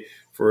day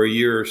for a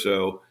year or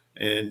so,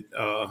 And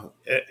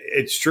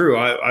it's true.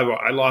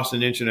 I lost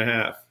an inch and a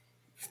half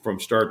from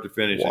start to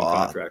finish in What?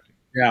 contracting.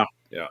 Yeah.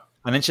 Yeah.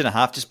 An inch and a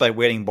half just by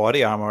wearing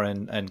body armor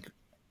and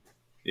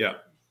Yeah.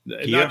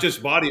 gear? Not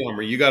just body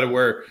armor. You got to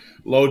wear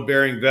load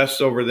bearing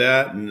vests over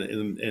that. And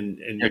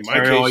in my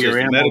Carry all case, your as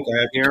the ammo medic,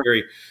 I have to here.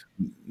 carry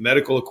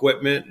medical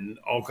equipment and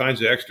all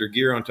kinds of extra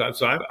gear on top.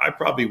 So I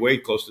probably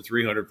weighed close to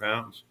 300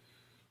 pounds.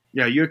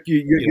 Yeah, you're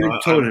I'm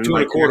toting 2 and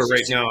like a quarter right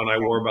 60 now, and I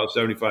wore about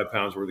 75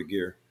 pounds worth of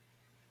gear.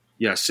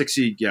 Yeah,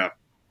 60. Yeah,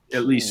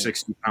 at least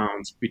 60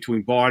 pounds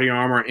between body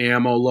armor,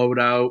 ammo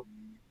loadout.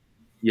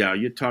 Yeah,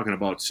 you're talking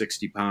about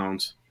 60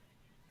 pounds.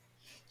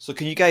 So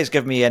can you guys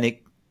give me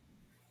any,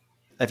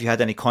 if you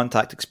had any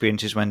contact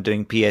experiences when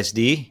doing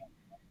PSD?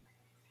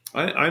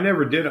 I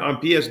never did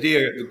on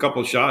PSD a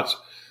couple of shots.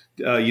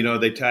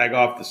 They tag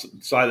off the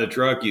side of the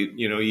truck. You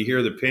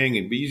hear the ping,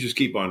 but you just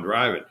keep on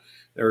driving.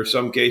 There are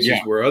some Yeah, cases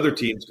where other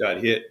teams got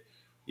hit,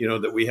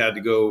 that we had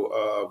to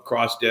go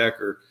cross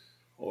deck or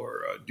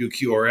do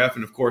QRF,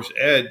 and of course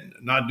Ed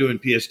not doing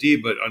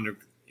PSD, but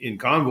in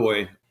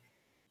convoy,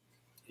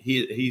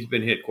 he's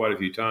been hit quite a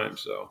few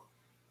times. So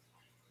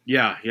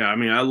yeah. I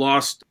mean, I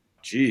lost.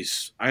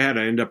 Jeez, I had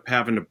to end up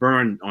having to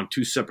burn on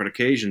 2 separate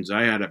occasions.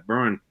 I had to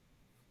burn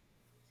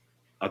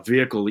a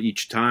vehicle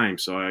each time.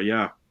 So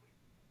yeah,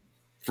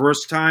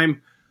 first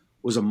time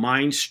was a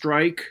mine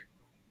strike,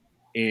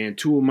 and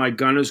 2 of my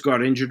gunners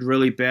got injured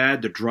really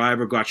bad. The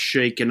driver got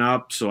shaken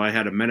up, so I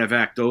had to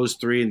medevac those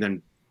 3 and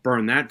then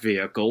burn that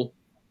vehicle.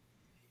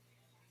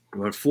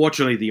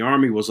 Unfortunately, the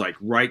army was like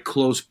right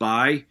close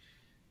by.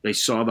 They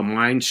saw the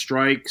mine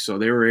strike, so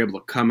they were able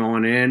to come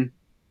on in,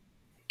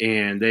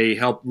 and they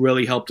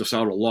really helped us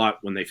out a lot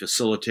when they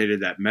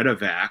facilitated that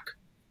medevac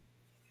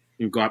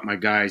and got my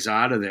guys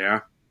out of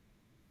there.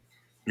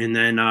 And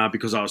then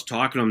because I was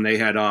talking to them, they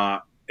had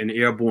an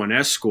airborne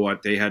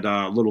escort. They had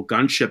little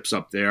gunships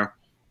up there.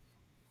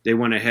 They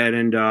went ahead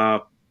and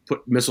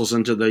put missiles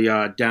into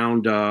the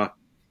downed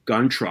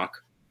gun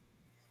truck.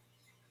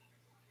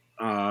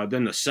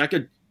 Then the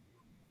second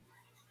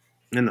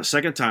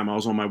time, I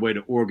was on my way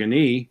to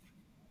Organy,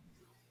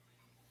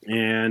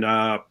 and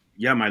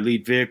my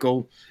lead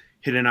vehicle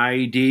hit an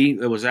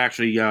IED. It was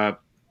actually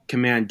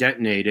command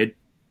detonated.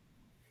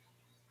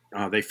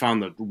 They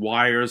found the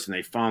wires and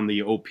they found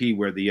the OP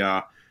where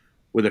the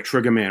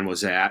trigger man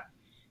was at,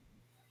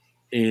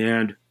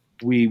 and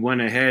we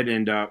went ahead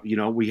and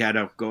we had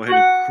to go ahead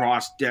and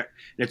cross deck.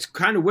 It's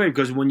kind of weird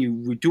because when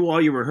you do all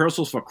your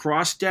rehearsals for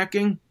cross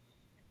decking,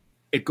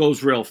 it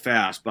goes real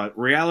fast. But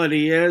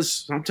reality is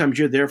sometimes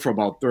you're there for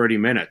about 30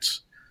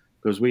 minutes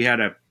because we had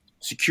to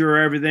secure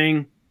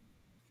everything,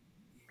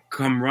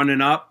 come running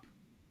up,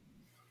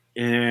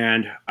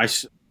 and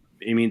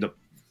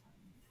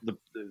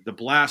the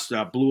blast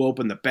blew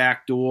open the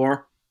back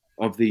door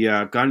of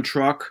the gun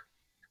truck,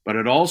 but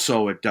it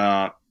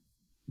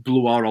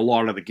blew out a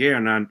lot of the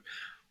gear.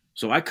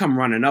 So I come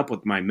running up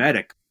with my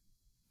medic,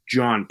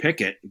 John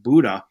Pickett,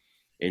 Buddha,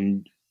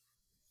 and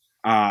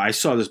I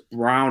saw this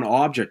brown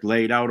object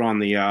laid out on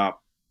the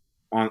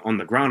on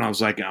the ground. I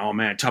was like, "Oh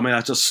man, tell me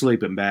that's a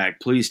sleeping bag!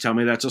 Please tell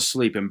me that's a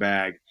sleeping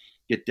bag."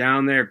 Get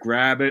down there,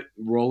 grab it,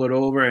 roll it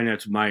over, and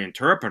it's my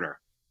interpreter.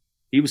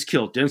 He was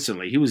killed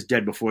instantly. He was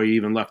dead before he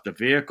even left the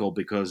vehicle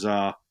because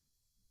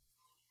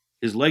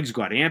his legs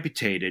got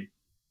amputated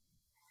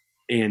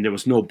and there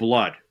was no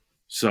blood.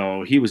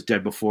 So he was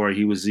dead before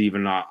he was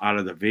even out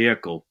of the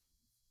vehicle.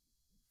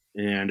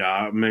 And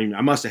I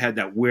must have had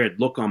that weird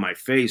look on my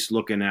face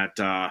looking at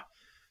the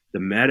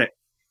medic,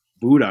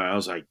 Buddha. I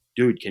was like,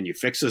 dude, can you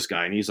fix this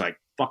guy? And he's like,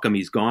 fuck him,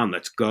 he's gone.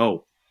 Let's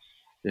go.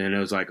 And it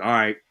was like, all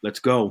right, let's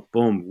go.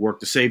 Boom,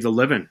 work to save the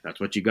living. That's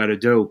what you got to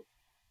do.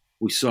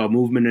 We saw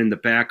movement in the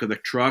back of the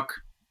truck.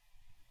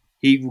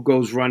 He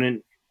goes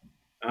running.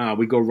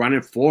 We go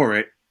running for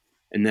it.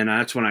 And then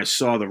that's when I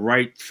saw the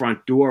right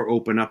front door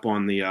open up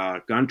on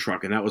the gun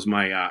truck. And that was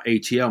my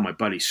ATL, my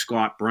buddy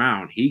Scott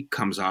Brown. He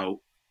comes out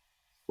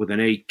with an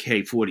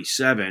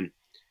AK-47,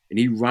 and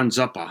he runs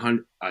up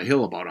a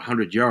hill about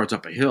 100 yards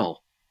up a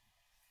hill.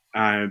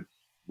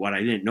 What I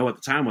didn't know at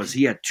the time was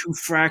he had 2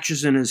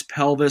 fractures in his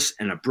pelvis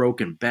and a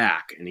broken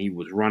back, and he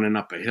was running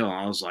up a hill.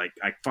 I was like,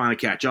 I finally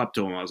catch up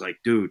to him. I was like,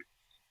 dude,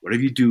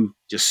 whatever you do,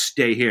 just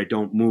stay here.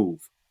 Don't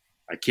move.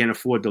 I can't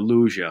afford to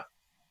lose you. And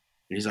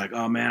he's like,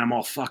 oh, man, I'm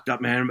all fucked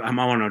up, man. I'm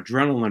on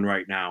adrenaline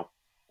right now.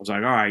 I was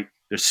like, all right,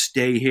 just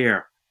stay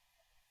here.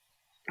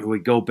 And we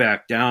go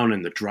back down,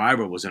 and the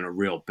driver was in a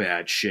real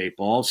bad shape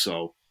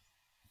also.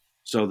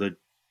 So the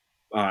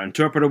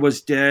interpreter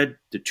was dead.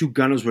 The 2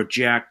 gunners were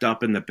jacked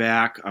up in the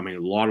back. I mean,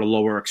 a lot of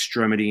lower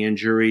extremity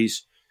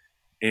injuries.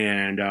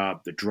 And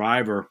the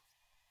driver,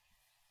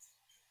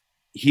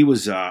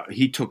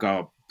 he took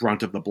a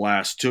brunt of the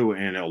blast too,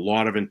 and a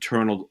lot of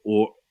internal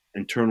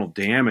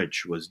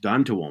damage was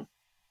done to him.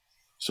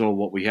 So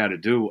what we had to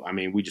do,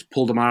 we just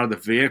pulled him out of the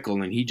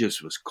vehicle, and he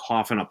just was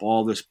coughing up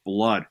all this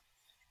blood.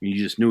 You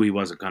just knew he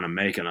wasn't going to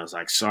make it. I was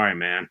like, sorry,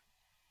 man.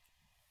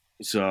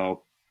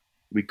 So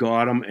we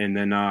got him, and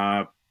then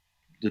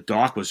the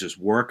doc was just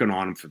working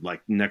on him for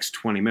like the next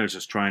 20 minutes,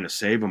 just trying to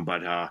save him,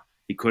 but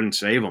he couldn't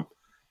save him.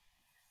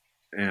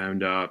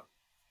 And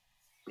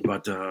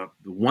but the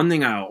one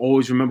thing I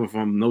always remember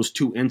from those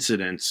two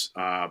incidents,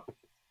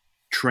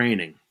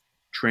 training,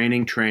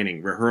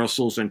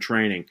 rehearsals and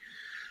training.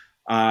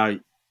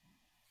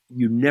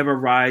 You never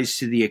rise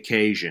to the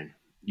occasion.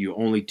 You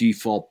only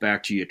default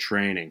back to your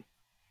training.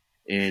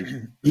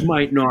 And you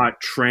might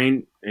not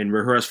train and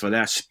rehearse for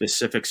that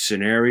specific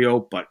scenario,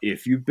 but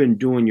if you've been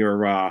doing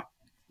your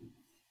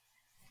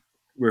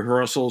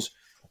rehearsals,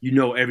 you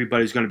know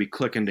everybody's going to be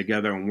clicking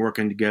together and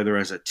working together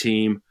as a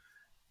team,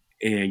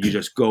 and you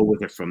just go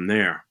with it from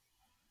there.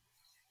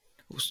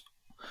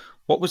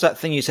 What was that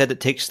thing you said that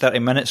takes 30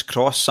 minutes?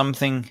 Cross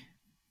something?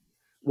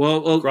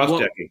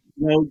 Cross-decking.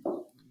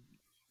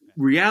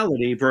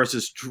 Reality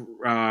versus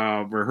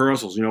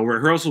rehearsals.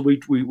 Rehearsal,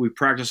 we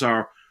practice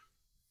our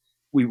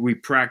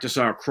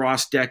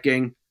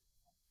cross-decking.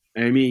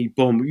 I mean,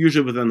 boom,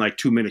 usually within like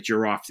 2 minutes,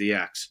 you're off the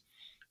X.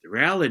 The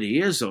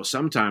reality is, though,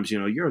 sometimes,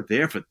 you're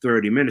there for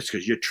 30 minutes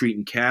because you're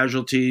treating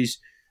casualties,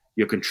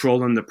 you're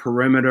controlling the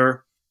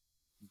perimeter.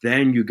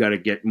 Then you got to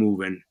get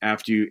moving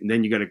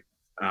then you got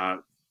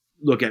to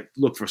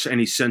look for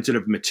any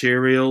sensitive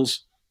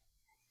materials,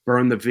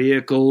 burn the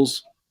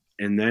vehicles,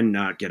 and then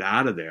get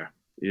out of there.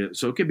 Yeah,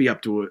 so it could be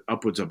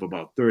upwards of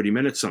about 30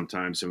 minutes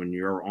sometimes when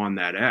you're on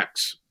that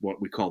X,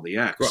 what we call the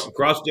X.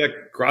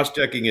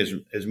 Cross-decking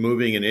is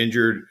moving an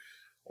injured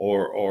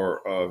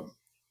or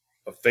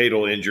a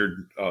fatal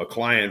injured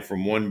client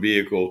from one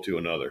vehicle to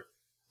another.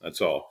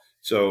 That's all.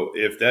 So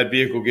if that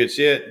vehicle gets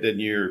hit, then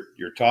you're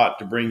taught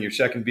to bring your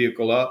second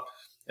vehicle up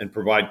and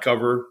provide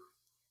cover,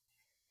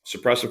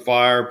 suppressive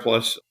fire,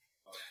 plus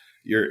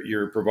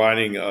you're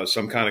providing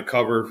some kind of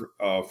cover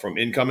from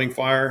incoming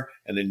fire,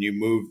 and then you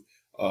move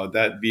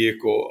that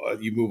vehicle.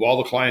 You move all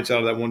the clients out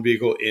of that one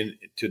vehicle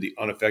into the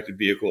unaffected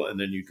vehicle, and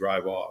then you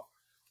drive off.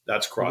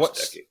 That's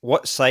cross-decking.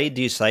 What side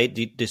do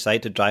you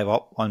decide to drive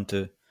up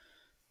onto?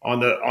 On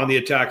the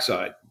attack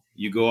side,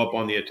 you go up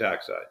on the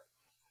attack side.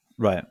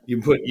 Right.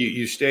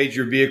 You stage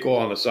your vehicle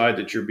on the side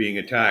that you're being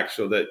attacked,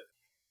 so that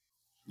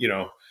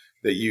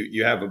that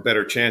you have a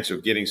better chance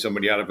of getting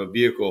somebody out of a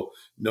vehicle,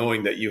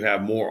 knowing that you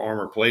have more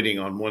armor plating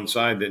on one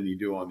side than you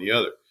do on the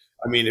other.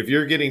 I mean, if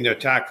you're getting the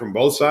attack from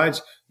both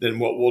sides, then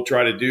what we'll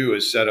try to do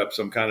is set up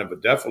some kind of a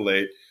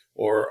defilade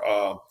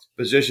or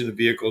position the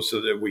vehicle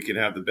so that we can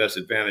have the best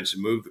advantage to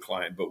move the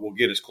client. But we'll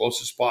get as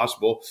close as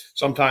possible,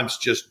 sometimes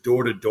just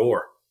door to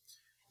door.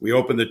 We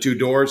open the two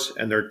doors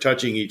and they're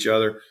touching each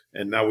other.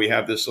 And now we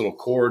have this little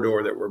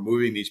corridor that we're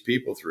moving these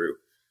people through.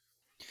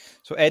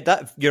 So Ed,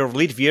 your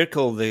lead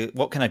vehicle,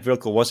 what kind of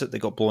vehicle was it that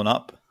got blown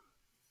up?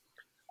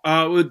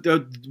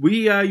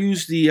 We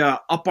used the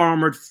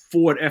up-armored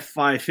Ford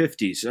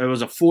F-550s. It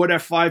was a Ford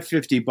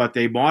F-550, but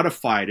they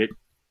modified it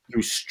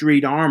through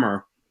street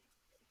armor.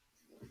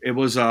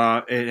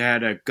 It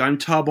had a gun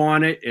tub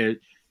on it.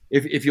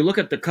 If you look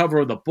at the cover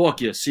of the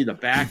book, you'll see the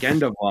back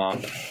end of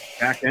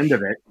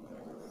it.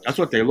 That's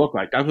what they look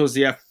like. That was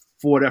the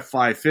Ford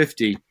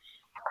F-550,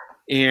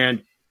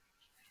 and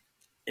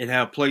it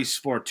had a place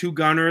for two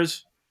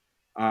gunners.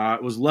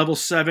 It was level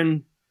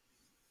 7.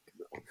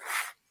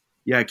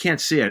 Yeah, I can't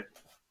see it.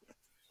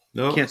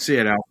 No, can't see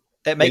it, Al.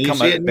 It might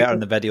come out better in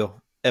the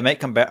video. It might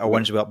come better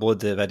once we upload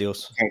the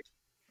videos. Okay.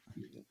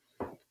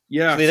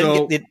 Yeah,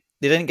 so they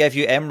didn't give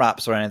you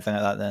MRAPs or anything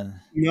like that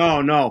then?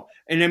 No.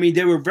 And I mean,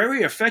 they were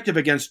very effective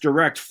against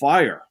direct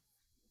fire,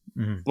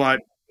 but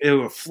it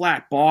was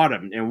flat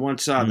bottom. And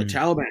once the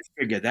Taliban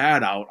figured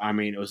that out, I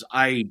mean, it was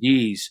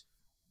IEDs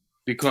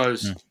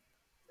because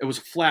it was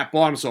flat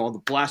bottom, so the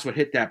blast would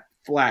hit that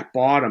flat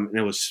bottom, and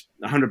it was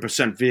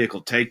 100%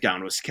 vehicle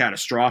takedown. It was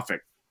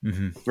catastrophic.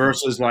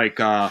 Versus like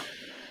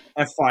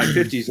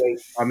F-550s,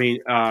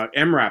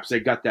 MRAPs, they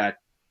got that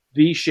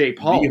V-shaped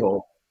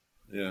hull.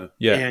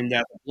 Yeah. And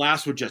the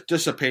blast would just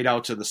dissipate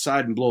out to the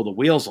side and blow the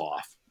wheels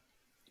off,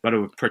 but it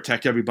would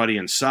protect everybody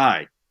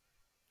inside.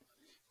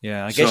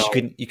 Yeah, I guess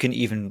you couldn't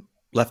even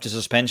lift the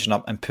suspension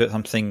up and put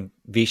something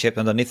V-shaped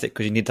underneath it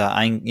because you need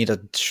a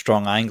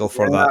strong angle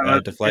for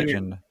that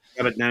deflection.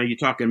 Yeah, but now you're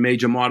talking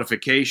major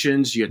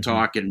modifications, you're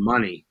talking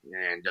money,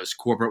 and does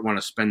corporate want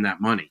to spend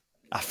that money?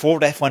 A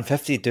Ford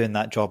F-150 doing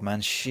that job,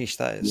 man. Sheesh,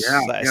 that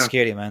is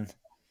scary, man.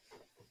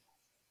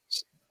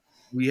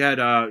 We had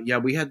I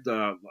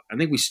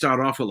think we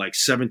started off with like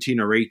 17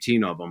 or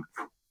 18 of them.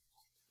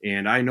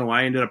 And I know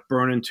I ended up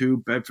burning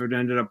 2. Bedford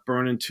ended up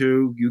burning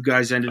 2. You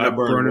guys ended up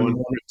burning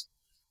 1.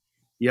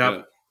 Yep.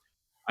 Yeah.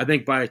 I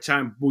think by the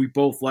time we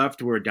both left,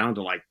 the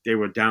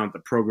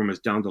program is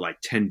down to like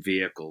 10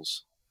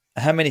 vehicles.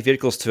 How many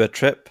vehicles to a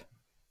trip?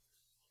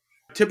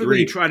 Typically,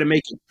 you try to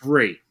make it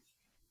 3.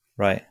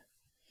 Right.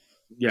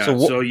 Yeah.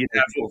 So you'd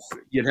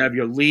have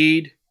your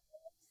lead,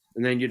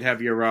 and then you'd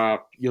have your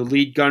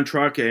lead gun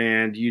truck,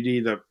 and you'd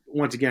either,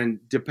 once again,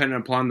 depending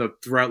upon the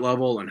threat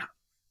level and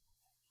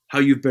how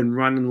you've been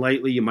running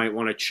lately, you might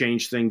want to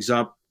change things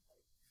up,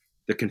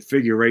 the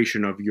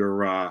configuration of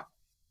your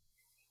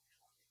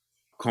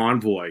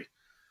convoy.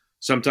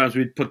 Sometimes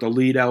we'd put the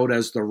lead out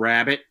as the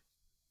Rabbit,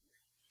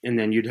 and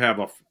then you'd have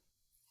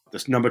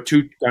this number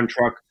 2 gun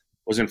truck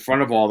was in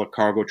front of all the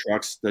cargo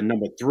trucks. The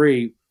number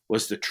 3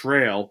 was the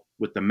trail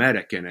with the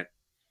medic in it.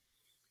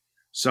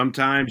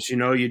 Sometimes,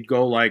 you'd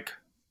go like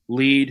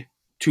lead,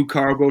 2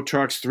 cargo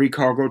trucks, 3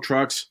 cargo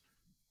trucks,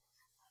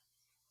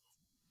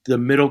 the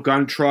middle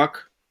gun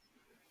truck,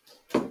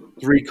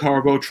 3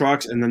 cargo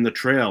trucks, and then the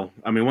trail.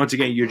 I mean, once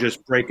again, you're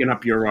just breaking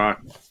up your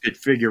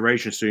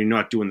configuration so you're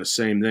not doing the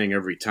same thing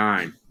every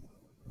time.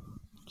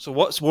 So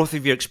what's both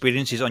of your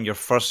experiences on your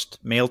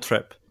first mail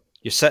trip?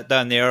 You sit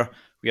down there,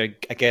 I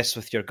guess,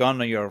 with your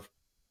gun or your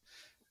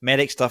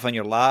medic stuff on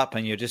your lap,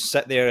 and you just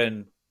sit there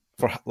and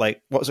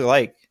what was it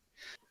like?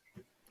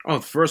 Oh,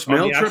 the first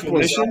mail trip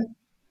was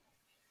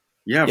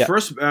Yeah.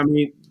 First, I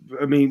mean,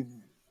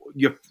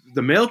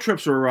 the mail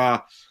trips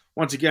were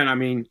once again. I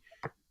mean,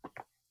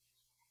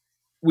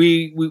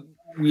 we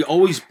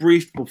always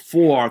briefed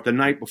the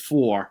night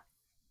before.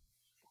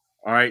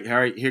 All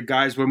right, here,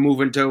 guys, we're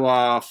moving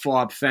to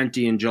Fob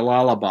Fenty in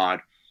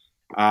Jalalabad.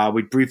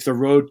 We briefed the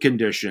road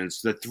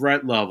conditions, the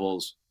threat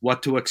levels,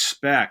 what to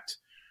expect.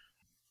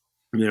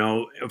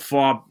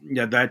 Fob,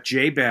 that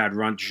JBAD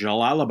run,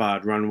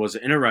 Jalalabad run, was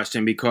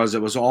interesting because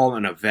it was all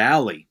in a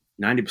valley.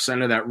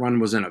 90% of that run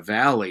was in a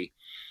valley.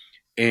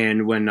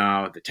 And when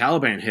the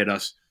Taliban hit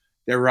us,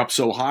 they were up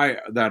so high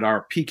that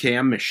our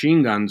PKM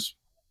machine guns,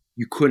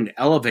 you couldn't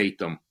elevate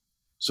them.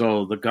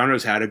 So the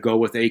gunners had to go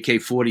with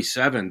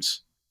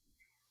AK-47s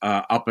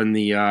up in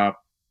the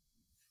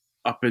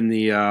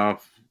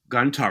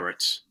gun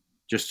turrets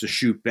just to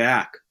shoot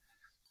back.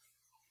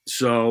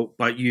 So,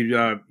 but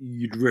you'd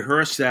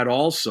rehearse that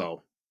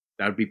also.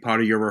 That would be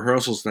part of your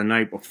rehearsals the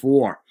night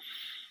before.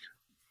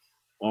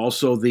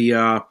 Also,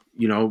 the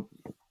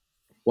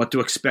what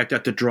to expect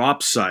at the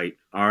drop site.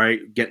 All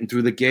right, getting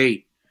through the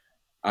gate,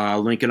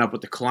 linking up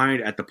with the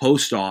client at the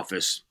post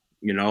office.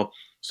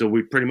 So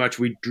we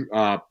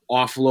offload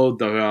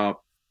the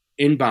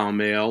inbound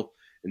mail,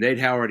 and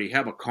they'd already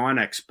have a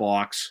Connex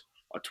box,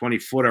 a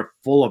 20-footer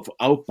full of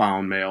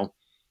outbound mail.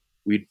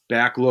 We'd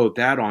backload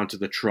that onto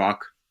the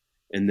truck,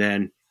 and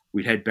then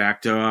we'd head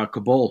back to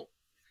Kabul.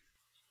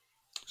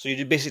 So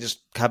you basically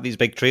just have these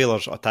big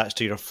trailers attached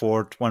to your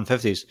Ford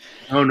 150s?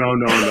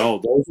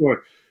 No.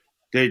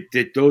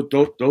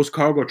 Those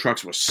cargo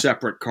trucks were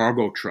separate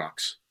cargo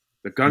trucks.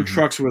 The gun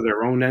trucks were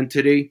their own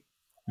entity,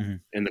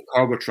 and the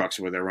cargo trucks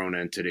were their own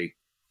entity.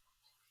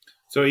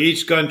 So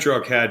each gun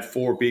truck had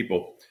 4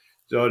 people.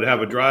 So it'd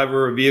have a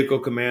driver, a vehicle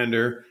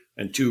commander,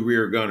 and 2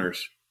 rear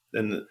gunners.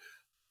 Then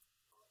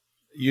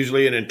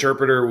usually an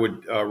interpreter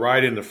would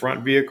ride in the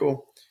front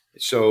vehicle.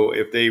 So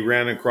if they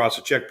ran across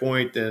a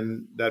checkpoint,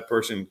 then that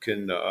person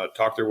can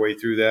talk their way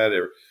through that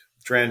or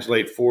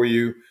translate for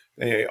you.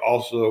 We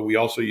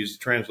also use the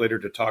translator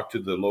to talk to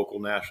the local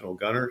national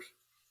gunners.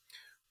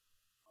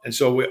 And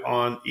so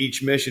on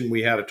each mission,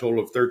 we had a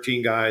total of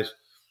 13 guys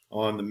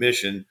on the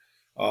mission,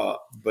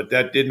 but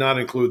that did not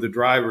include the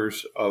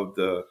drivers of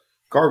the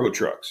cargo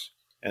trucks.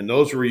 And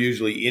those were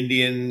usually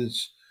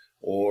Indians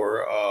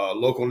or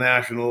local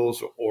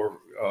nationals or,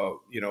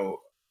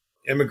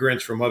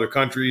 immigrants from other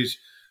countries.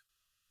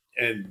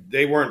 And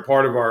they weren't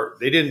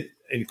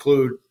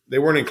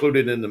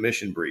included in the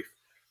mission brief.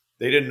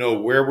 They didn't know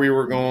where we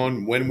were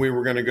going, when we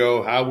were going to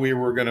go, how we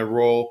were going to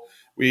roll.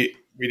 We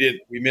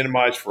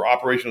minimized for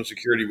operational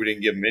security. We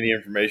didn't give them any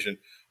information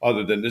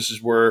other than this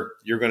is where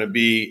you're going to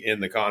be in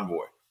the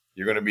convoy.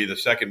 You're going to be the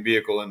second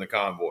vehicle in the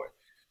convoy.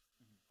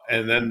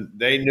 And then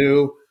they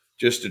knew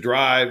just to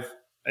drive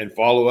and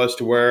follow us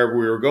to wherever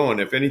we were going.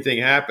 If anything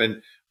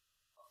happened,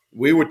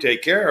 we would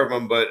take care of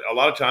them. But a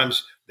lot of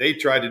times they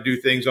tried to do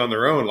things on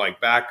their own, like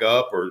back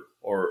up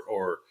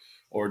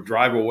or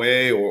drive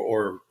away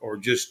or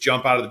just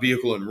jump out of the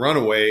vehicle and run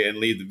away and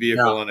leave the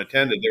vehicle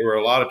unattended. There were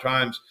a lot of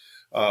times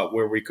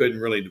where we couldn't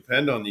really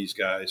depend on these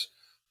guys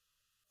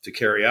to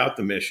carry out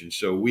the mission.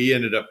 So we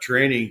ended up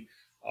training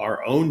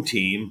our own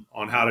team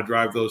on how to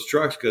drive those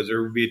trucks because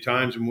there would be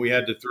times when we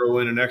had to throw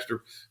in an extra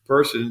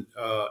person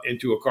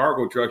into a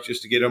cargo truck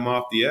just to get them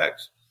off the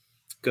X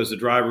because the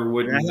driver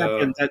wouldn't.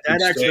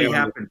 That actually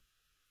happened.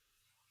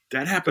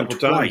 That happened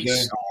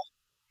twice.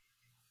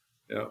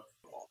 Yeah.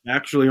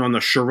 Actually, on the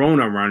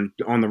Sharona run,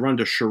 on the run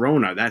to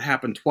Sharona, that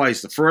happened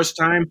twice. The first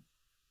time,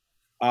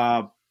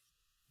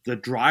 the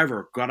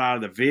driver got out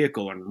of the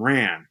vehicle and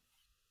ran,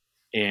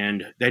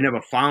 and they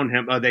never found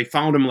him. They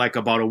found him like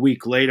about a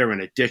week later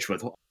in a ditch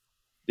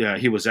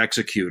he was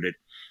executed.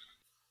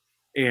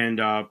 And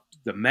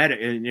the medic,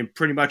 and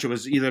pretty much it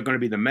was either going to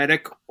be the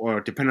medic or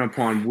depending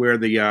upon where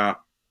the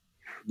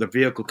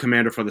vehicle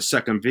commander for the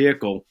second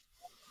vehicle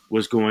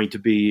was going to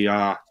be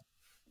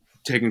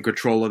taking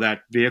control of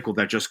that vehicle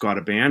that just got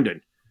abandoned.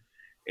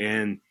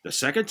 And the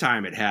second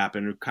time it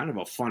happened, kind of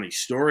a funny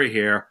story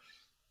here.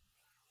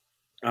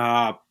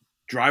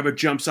 Driver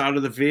jumps out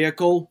of the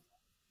vehicle,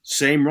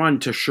 same run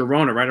to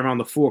Sharona, right around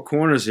the Four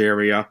Corners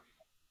area,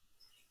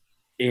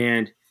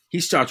 and he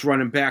starts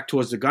running back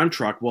towards the gun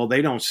truck. Well,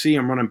 they don't see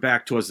him running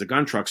back towards the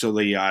gun truck, so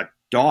the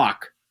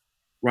doc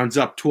runs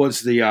up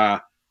towards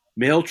the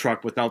mail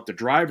truck without the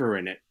driver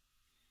in it.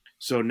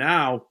 So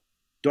now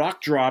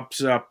Doc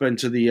drops up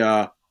into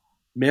the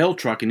mail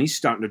truck, and he's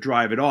starting to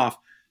drive it off.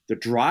 The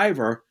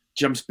driver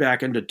jumps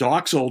back into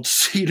Doc's old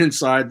seat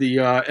inside the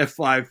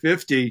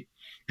F-550.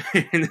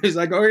 And he's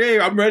like, okay,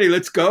 I'm ready.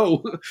 Let's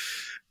go.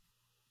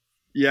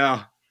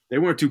 Yeah. They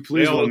weren't too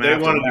pleased with him. They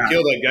wanted to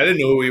kill that guy. I didn't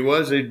know who he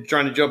was. They were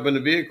trying to jump in the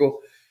vehicle,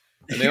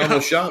 and they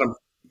almost shot him.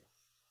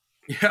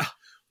 Yeah.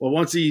 Well,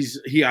 once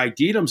he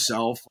ID'd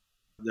himself,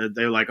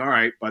 they're like, all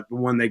right. But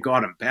when they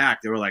got him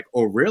back, they were like,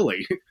 oh,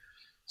 really?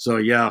 So,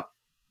 yeah,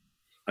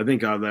 I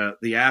think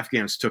the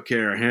Afghans took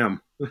care of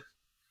him.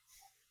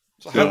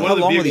 So how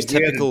long are these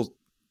typical...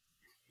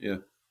 Yeah.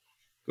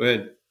 Go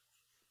ahead.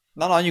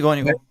 No, you go.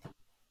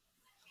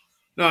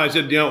 No, I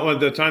said,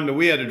 the time that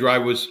we had to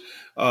drive was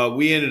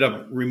we ended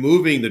up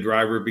removing the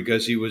driver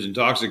because he was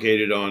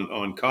intoxicated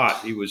on khat.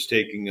 He was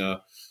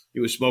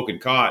smoking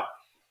khat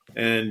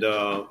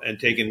and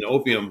taking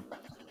opium.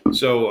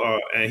 So,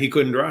 and he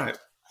couldn't drive.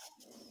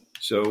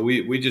 So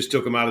we just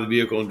took him out of the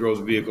vehicle and drove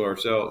the vehicle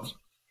ourselves.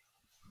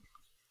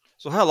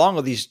 So how long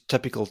are these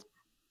typical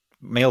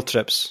mail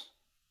trips?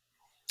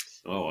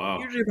 Oh, wow.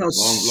 Usually about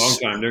long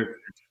time. They're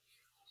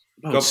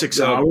about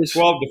 6 hours.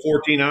 12 to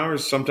 14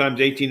 hours,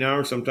 sometimes 18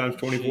 hours, sometimes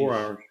 24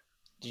 hours.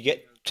 Do you get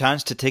a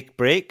chance to take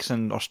breaks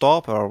or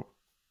stop? Or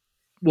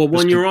well,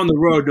 when you're on the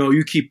road, no,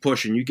 you keep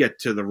pushing. You get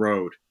to the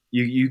road.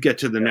 You get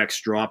to the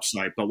next drop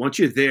site. But once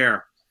you're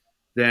there,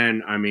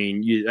 then, I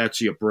mean,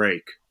 that's your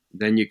break.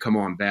 Then you come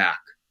on back.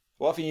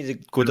 What if you need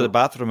to go to the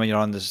bathroom when you're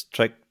on this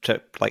trip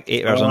like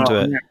 8 hours into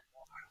it? Yeah.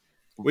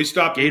 We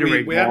stopped. We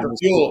have to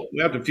fuel.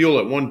 We have to fuel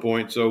at one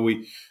point, so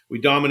we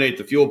dominate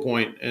the fuel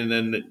point, and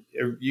then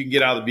you can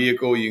get out of the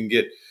vehicle. You can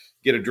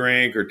get a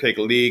drink or take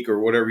a leak or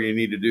whatever you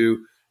need to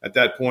do at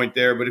that point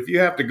there. But if you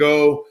have to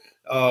go,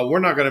 we're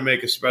not going to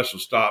make a special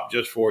stop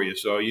just for you.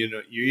 So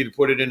you either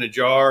put it in a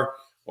jar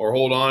or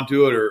hold on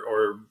to it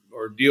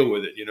or deal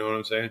with it. You know what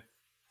I'm saying?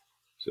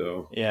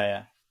 So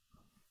yeah.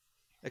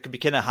 It could be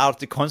kind of hard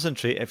to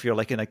concentrate if you're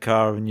like in a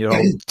car and you're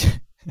all.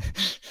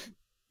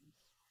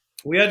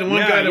 We had the one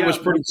guy that was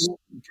pretty.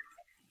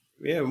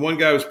 Yeah, one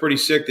guy was pretty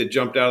sick that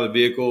jumped out of the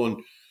vehicle, and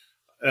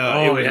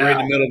it was right in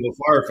the middle of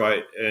a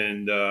firefight,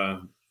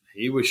 and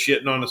he was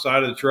shitting on the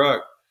side of the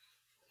truck,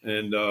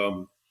 and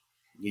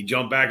he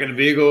jumped back in the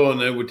vehicle,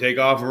 and then would take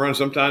off and run.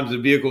 Sometimes the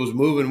vehicle was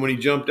moving when he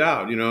jumped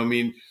out. You know, I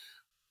mean,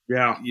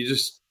 yeah, you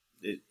just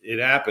it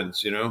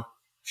happens. You know,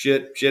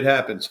 shit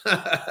happens.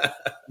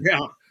 Yeah.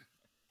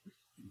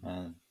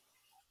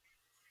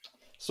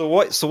 So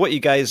what you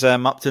guys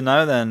up to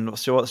now then?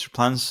 What's your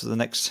plans for the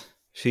next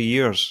few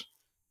years?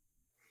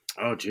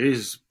 Oh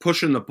geez,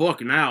 pushing the book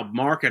now,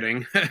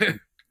 marketing.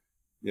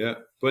 Yeah,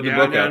 putting the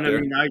book out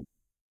there.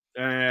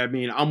 I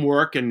mean, I'm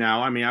working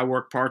now. I mean, I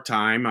work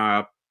part-time.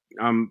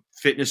 I'm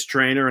fitness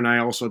trainer, and I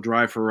also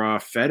drive for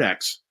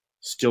FedEx.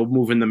 Still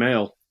moving the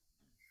mail.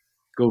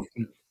 Go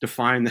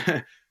define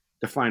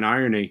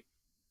irony.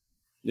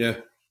 Yeah.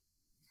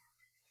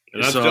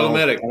 And I'm still a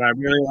medic. And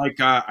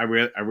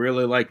I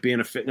really like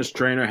being a fitness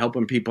trainer,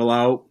 helping people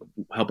out,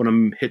 helping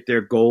them hit their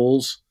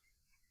goals.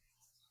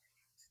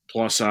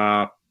 Plus,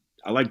 I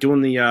like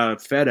doing the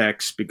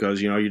FedEx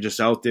because you're just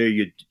out there.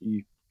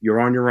 You're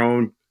on your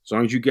own. As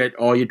long as you get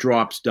all your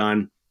drops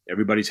done,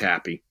 everybody's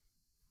happy.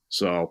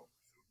 So,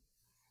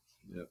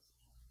 yeah.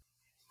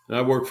 And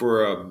I work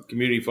for a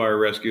community fire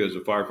rescue as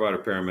a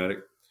firefighter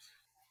paramedic,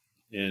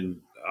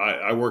 and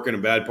I work in a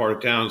bad part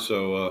of town,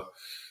 so.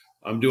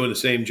 I'm doing the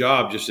same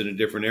job, just in a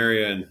different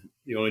area, and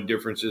the only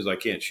difference is I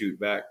can't shoot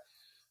back.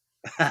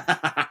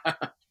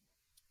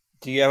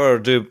 Do you ever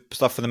do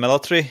stuff for the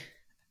military?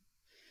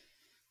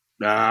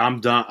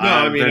 I'm done. No,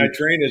 I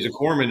trained as a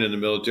corpsman in the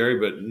military,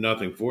 but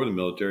nothing for the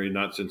military,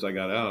 not since I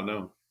got out,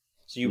 no.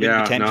 So you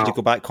wouldn't be tempted to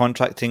go back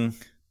contracting?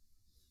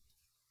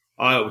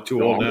 I'm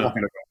too old now. I'm not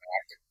going to go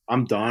back.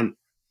 I'm done.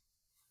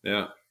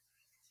 Yeah.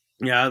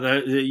 Yeah,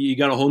 you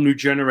got a whole new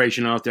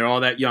generation out there, all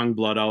that young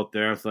blood out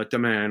there. Let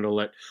them handle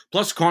it.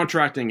 Plus,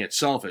 contracting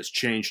itself has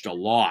changed a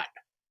lot.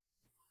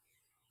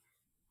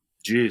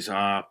 Geez,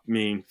 I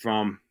mean,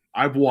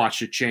 I've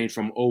watched it change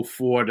from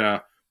 2004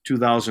 to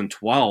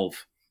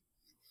 2012.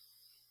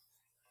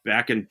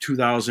 Back in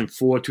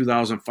 2004,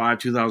 2005,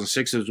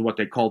 2006 is what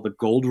they called the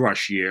gold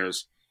rush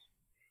years.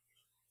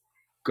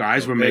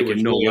 Guys were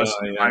making no less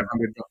than $500.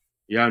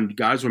 Yeah, and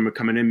guys were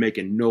coming in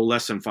making no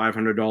less than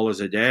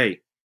 $500 a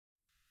day.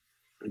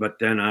 But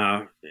then,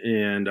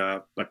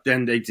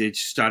 they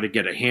started to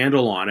get a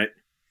handle on it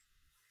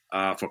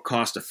for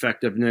cost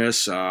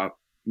effectiveness. You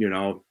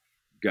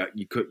had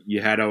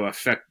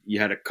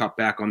to cut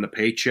back on the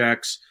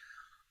paychecks.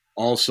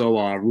 Also,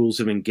 rules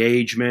of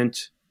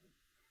engagement.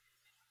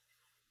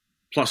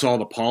 Plus, all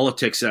the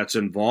politics that's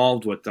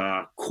involved with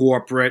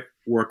corporate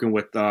working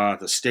with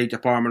the State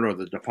Department or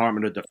the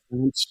Department of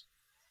Defense.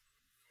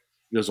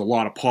 There's a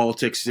lot of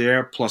politics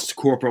there. Plus, the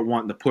corporate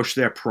wanting to push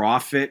their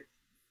profit.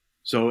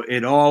 So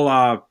it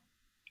all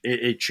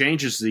it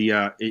changes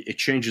it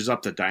changes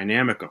up the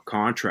dynamic of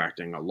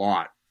contracting a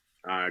lot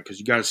because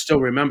you got to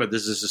still remember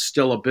this is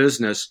still a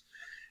business,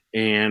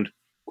 and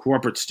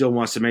corporate still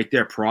wants to make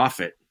their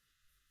profit.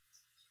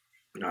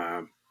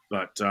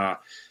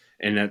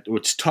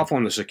 What's tough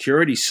on the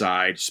security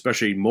side,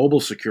 especially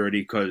mobile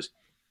security, because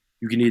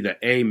you can either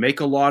A, make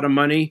a lot of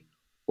money,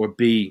 or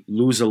B,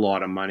 lose a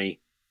lot of money.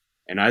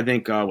 And I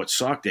think with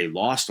SOC, they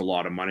lost a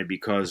lot of money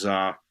because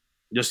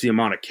just the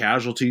amount of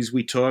casualties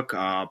we took,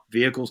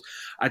 vehicles.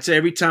 I'd say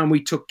every time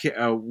we took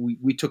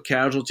we took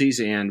casualties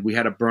and we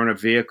had to burn a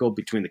vehicle,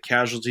 between the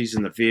casualties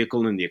and the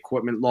vehicle and the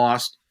equipment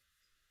lost,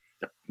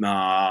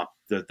 the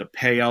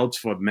payouts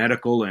for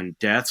medical and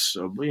deaths.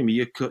 I mean,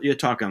 you're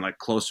talking like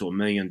close to $1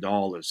 million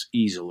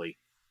easily.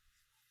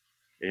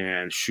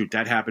 And shoot,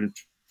 that happened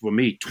for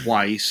me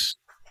twice.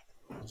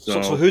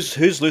 So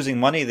who's losing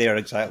money there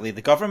exactly?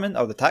 The government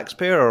or the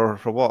taxpayer, or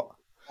for what?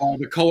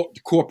 The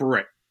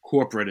corporate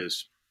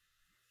is.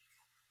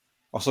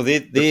 Oh, so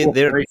they're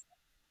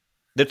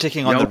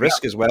taking on the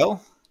risk as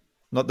well.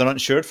 They're not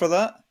insured for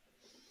that.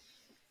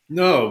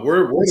 No,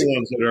 we're the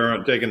ones that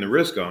aren't taking the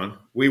risk on.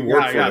 We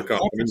work for the company.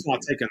 Corporate's not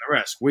taking the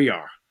risk. We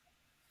are.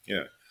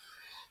 Yeah.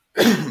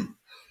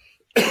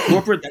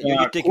 Corporate.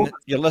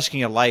 You're risking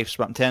your lives,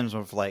 but in terms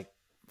of like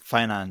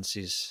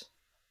finances.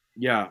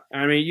 Yeah,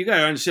 I mean, you got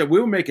to understand, we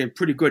were making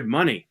pretty good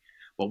money,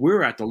 but we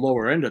were at the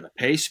lower end of the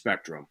pay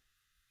spectrum.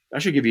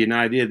 That should give you an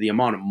idea of the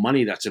amount of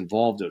money that's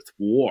involved with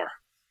war.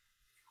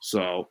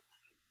 So,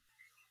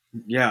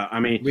 yeah, I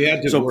mean, we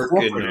had to work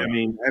in. I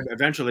mean,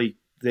 eventually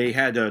they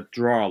had to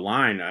draw a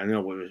line. I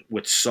know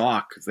with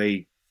SOC,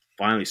 they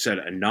finally said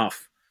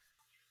enough.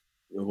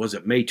 Was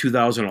it May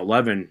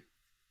 2011?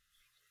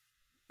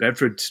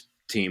 Bedford's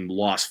team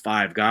lost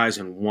 5 guys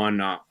in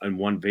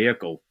one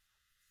vehicle.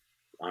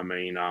 I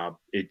mean, the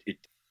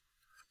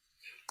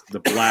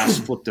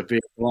blast flipped the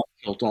vehicle up,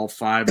 killed all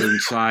 5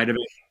 inside of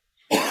it.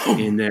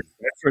 And then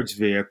Bedford's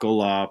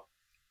vehicle,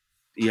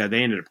 they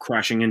ended up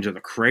crashing into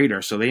the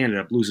crater. So they ended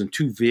up losing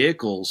 2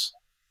 vehicles.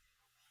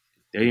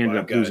 They ended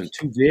up losing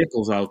 2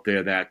 vehicles out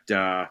there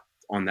that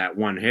on that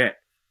one hit.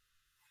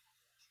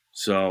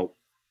 So,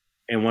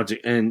 and once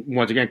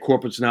again,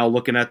 corporate's now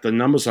looking at the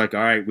numbers like,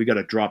 all right, we got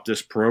to drop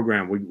this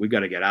program. We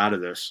got to get out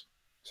of this.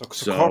 So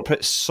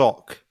corporate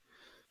SOC.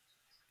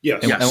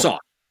 Yes. Yeah,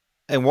 SOC.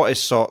 And what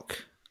is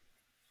SOC?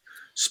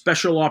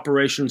 Special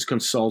Operations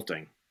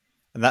Consulting.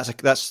 And that's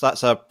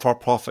a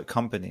for-profit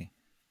company.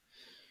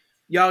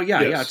 Yeah,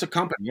 it's a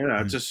company.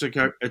 Yeah,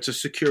 it's a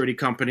security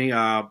company.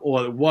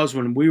 Or it was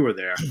when we were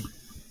there.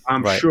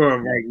 I'm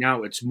sure right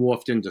now it's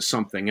morphed into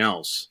something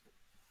else.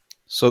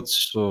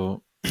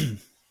 So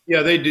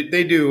yeah,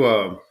 they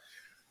do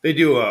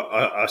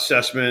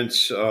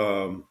assessments,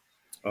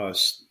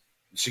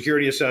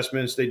 security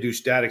assessments. They do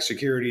static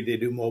security. They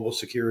do mobile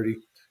security.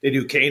 They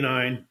do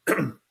K9,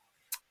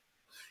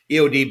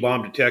 EOD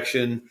bomb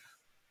detection.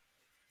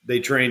 They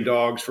train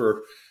dogs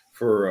for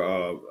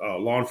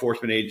law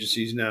enforcement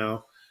agencies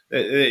now.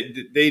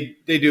 They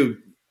do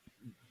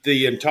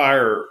the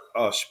entire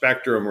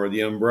spectrum or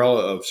the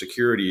umbrella of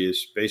security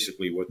is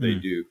basically what they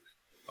do.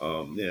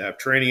 They have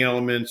training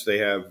elements. They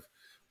have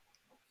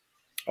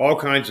all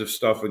kinds of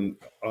stuff in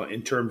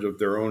terms of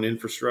their own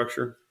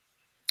infrastructure.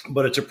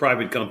 But it's a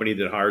private company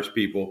that hires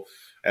people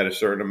at a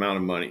certain amount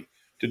of money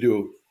to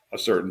do a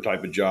certain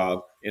type of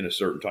job in a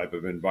certain type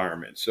of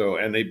environment. So,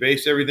 and they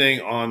base everything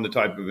on the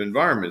type of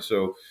environment.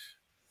 So,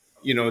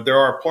 there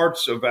are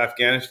parts of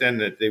Afghanistan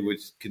that they would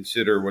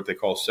consider what they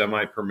call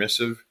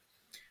semi-permissive.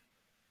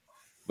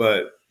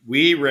 But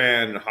we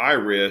ran high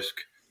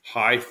risk,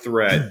 high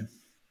threat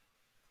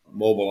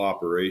mobile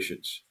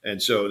operations.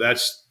 And so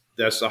that's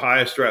the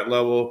highest threat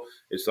level.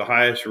 It's the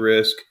highest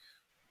risk.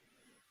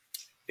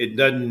 It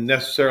doesn't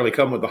necessarily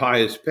come with the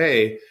highest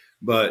pay,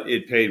 but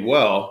it paid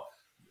well.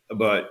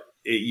 But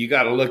you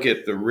got to look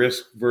at the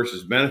risk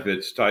versus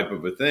benefits type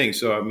of a thing.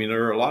 So, I mean,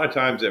 there are a lot of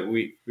times that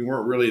we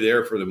weren't really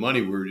there for the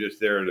money. We were just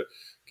there to,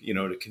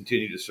 to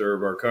continue to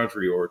serve our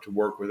country or to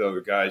work with other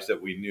guys that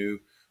we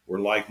knew were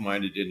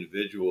like-minded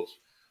individuals,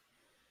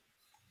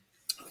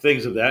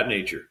 things of that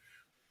nature.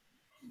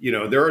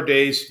 There are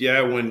days,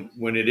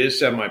 when it is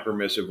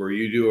semi-permissive where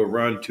you do a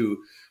run to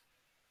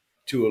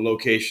a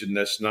location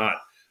that's not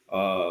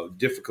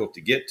difficult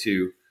to get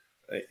to.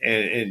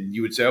 And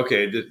you would say,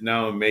 okay,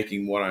 now I'm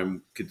making what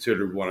I'm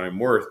considered what I'm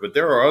worth. But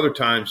there are other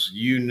times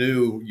you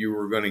knew you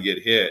were going to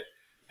get hit,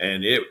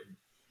 and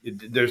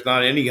there's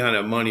not any kind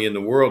of money in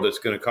the world that's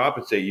going to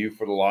compensate you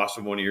for the loss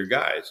of one of your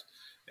guys.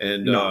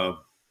 And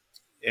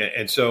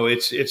and so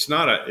it's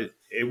not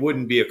it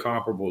wouldn't be a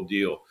comparable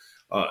deal.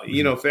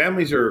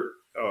 Families are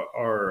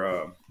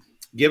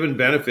given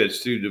benefits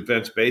through the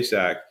Defense Base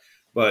Act,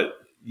 but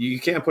you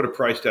can't put a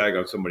price tag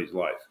on somebody's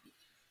life.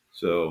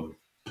 So.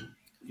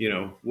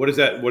 What does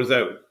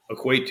that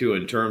equate to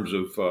in terms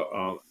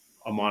of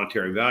a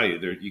monetary value?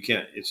 There, you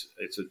can't.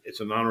 It's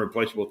a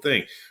non-replaceable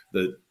thing.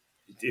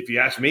 If you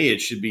ask me,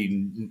 it should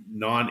be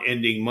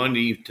non-ending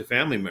money to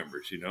family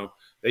members.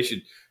 They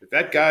should. If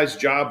that guy's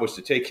job was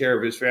to take care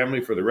of his family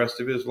for the rest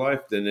of his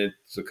life, then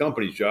it's the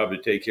company's job to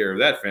take care of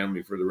that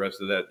family for the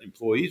rest of that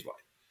employee's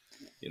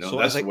life. So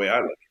that's the way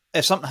I look.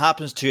 If something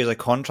happens to you as a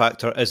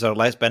contractor, is there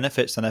less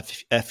benefits than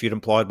if you're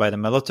employed by the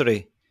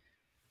military?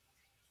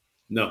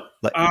 No.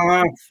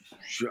 I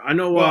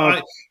know.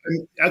 Well,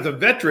 as a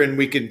veteran,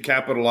 we can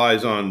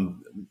capitalize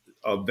on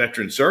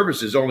veteran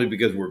services only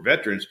because we're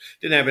veterans.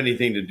 Didn't have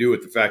anything to do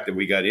with the fact that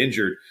we got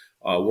injured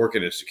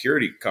working as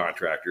security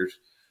contractors.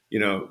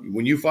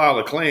 When you file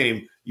a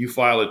claim, you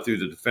file it through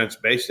the Defense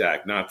Base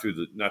Act, not through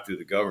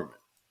the government.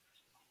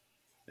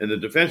 And the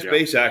Defense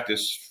Base Act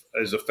is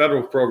a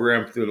federal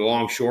program through the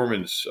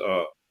Longshoremen's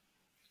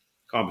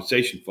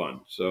Compensation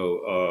Fund.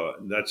 So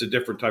that's a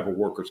different type of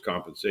workers'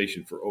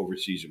 compensation for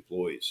overseas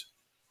employees.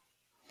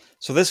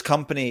 So this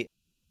company,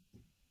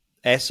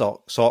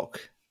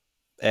 SOC,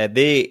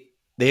 they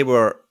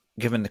were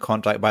given the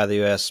contract by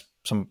the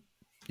some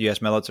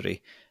US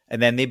military,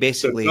 and then they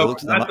basically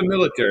looked at not the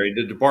military,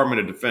 the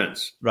Department of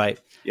Defense, right?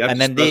 You have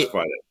and to then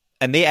specify that.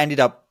 And they ended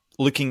up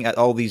looking at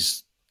all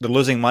these. They're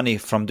losing money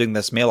from doing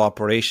this mail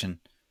operation,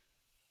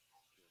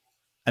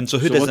 and so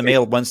who does the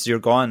mail once you're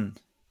gone?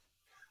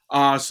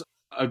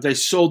 They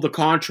sold the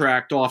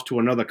contract off to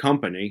another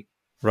company,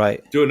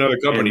 right? To another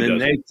company, and then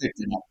they picked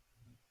it up,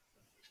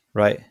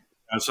 right?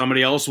 And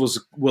somebody else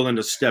was willing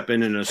to step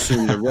in and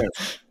assume the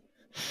risk.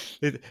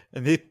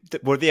 And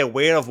were they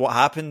aware of what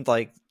happened?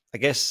 Like, I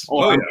guess.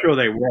 I'm sure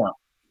they were.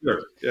 Sure,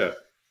 yeah.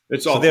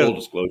 It's all full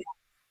disclosure.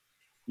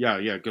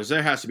 Yeah, because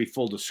there has to be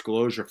full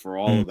disclosure for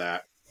all of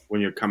that when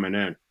you're coming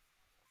in.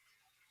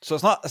 So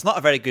it's not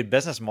a very good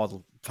business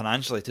model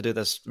financially to do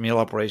this mail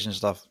operation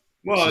stuff.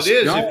 Well, it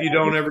is if you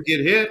don't ever get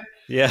hit.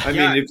 Yeah, I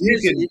mean, if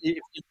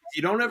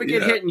you don't ever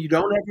get hit and you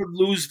don't ever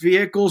lose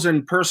vehicles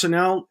and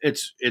personnel,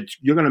 it's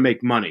you're going to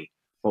make money.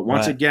 But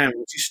once again,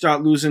 once you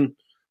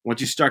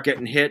start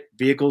getting hit,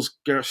 vehicles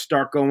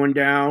start going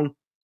down,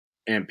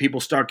 and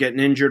people start getting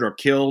injured or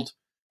killed,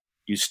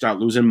 you start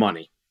losing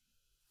money.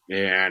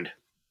 And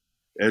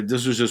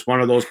this was just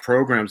one of those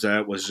programs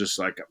that was just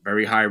like a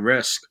very high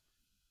risk.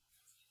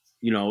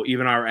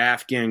 Even our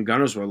Afghan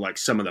gunners were like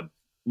some of the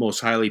most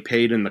highly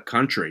paid in the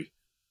country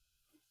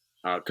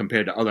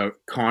compared to other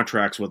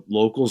contracts with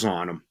locals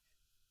on them.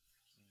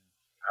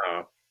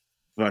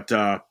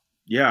 I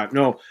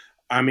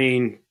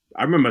mean,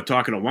 I remember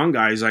talking to one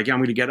guy. He's like, I'm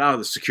going to get out of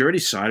the security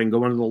side and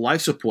go into the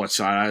life support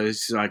side. I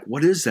was like,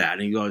 what is that?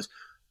 And he goes,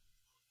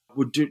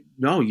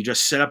 no, you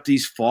just set up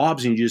these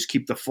fobs and you just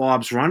keep the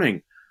fobs running.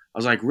 I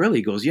was like, really?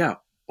 He goes, yeah,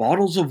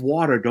 bottles of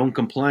water don't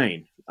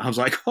complain. I was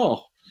like,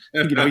 oh,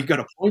 you got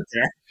a point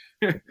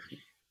there.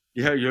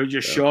 Yeah, you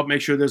just show up,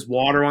 make sure there's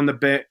water on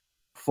the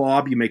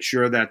fob. You make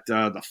sure that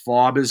the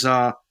fob is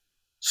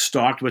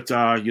stocked with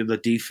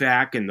the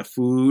DFAC and the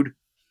food.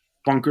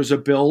 Bunkers are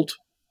built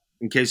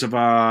in case of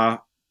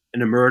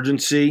an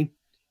emergency,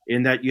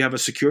 in that you have a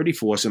security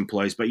force in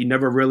place, but you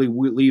never really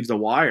leave the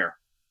wire.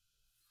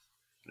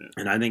 Yeah.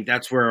 And I think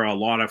that's where a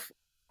lot of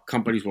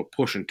companies were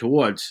pushing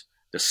towards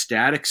the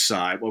static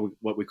side,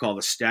 what we call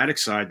the static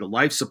side, the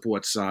life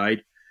support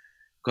side,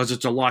 because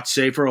it's a lot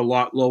safer, a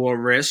lot lower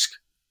risk.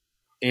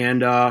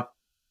 And,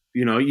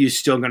 you're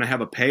still going to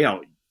have a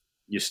payout.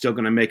 You're still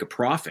going to make a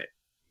profit.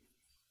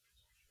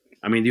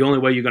 I mean, the only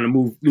way you're going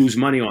to lose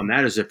money on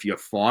that is if your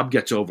fob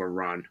gets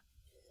overrun.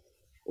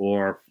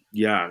 Or,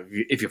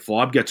 if your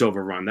fob gets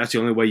overrun, that's the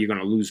only way you're going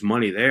to lose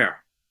money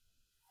there.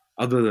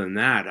 Other than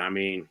that, I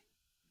mean,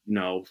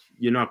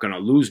 you're not going to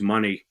lose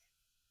money.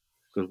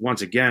 Because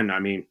once again, I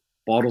mean,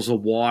 bottles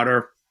of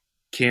water,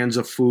 cans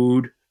of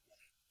food,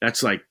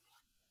 that's like,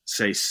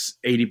 say,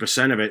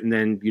 80% of it. And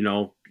then,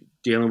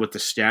 dealing with the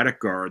static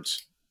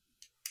guards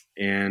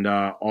and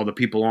all the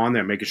people on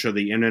there, making sure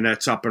the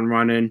internet's up and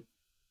running.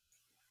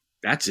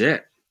 That's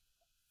it.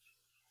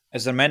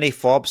 Is there many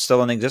fobs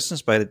still in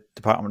existence by the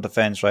Department of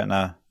Defense right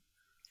now?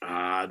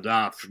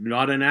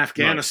 Not in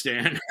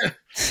Afghanistan.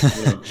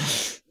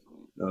 It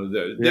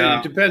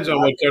depends on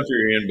what country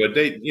you're in, but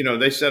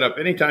they set up,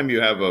 anytime you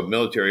have a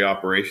military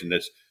operation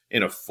that's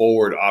in a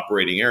forward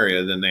operating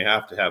area, then they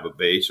have to have a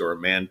base or a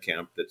man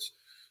camp that's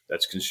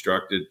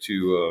constructed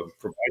to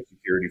provide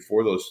security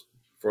for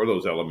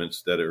those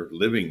elements that are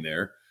living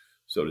there,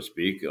 so to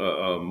speak.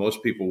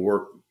 Most people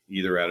work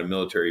either at a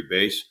military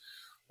base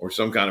or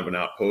some kind of an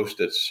outpost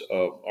that's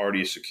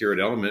already a secured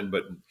element.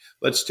 But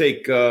let's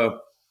take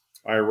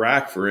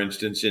Iraq, for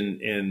instance,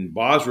 in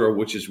Basra,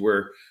 which is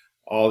where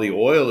all the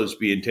oil is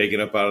being taken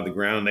up out of the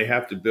ground. They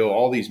have to build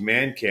all these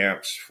man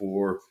camps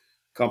for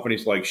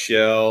companies like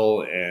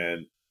Shell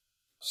and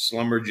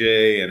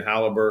Schlumberger and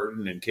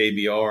Halliburton and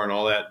KBR and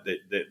all that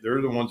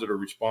they're the ones that are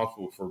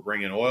responsible for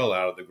bringing oil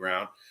out of the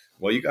ground.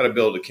 Well, you got to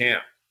build a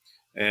camp,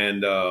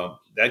 and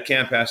that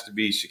camp has to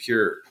be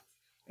secured,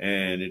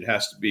 and it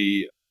has to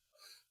be,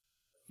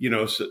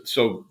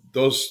 so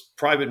those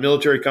private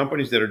military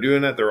companies that are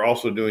doing that, they're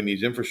also doing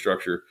these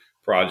infrastructure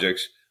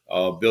projects,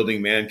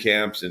 building man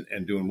camps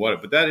and doing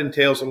what. But that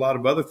entails a lot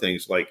of other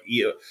things like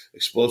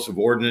explosive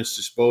ordnance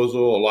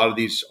disposal. A lot of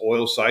these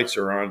oil sites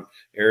are on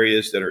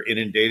areas that are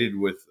inundated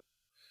with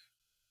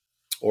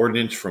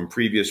ordnance from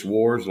previous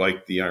wars,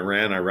 like the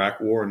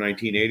Iran-Iraq War in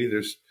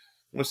 1980.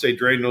 Once they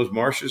drained those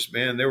marshes,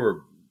 man, there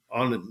were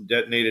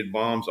undetonated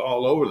bombs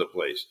all over the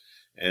place.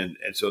 And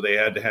so they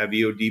had to have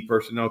EOD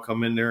personnel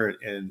come in there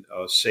and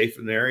safe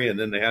an area. And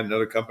then they had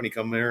another company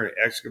come there and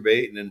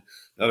excavate. And then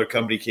another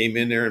company came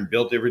in there and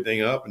built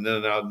everything up. And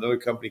then another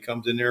company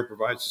comes in there and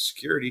provides the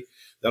security.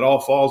 That all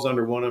falls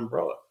under one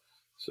umbrella.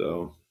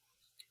 So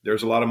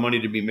there's a lot of money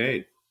to be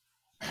made.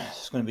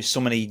 It's going to be so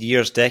many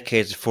years,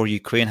 decades before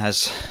Ukraine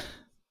has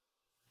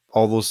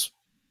all those.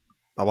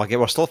 Well,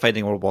 we're still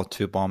fighting World War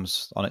II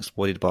bombs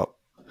unexploded, but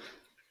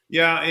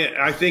yeah,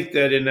 I think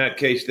that in that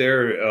case,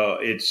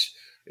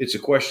 it's a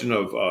question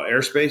of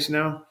airspace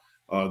now.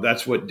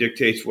 That's what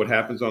dictates what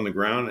happens on the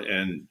ground,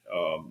 and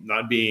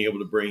not being able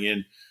to bring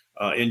in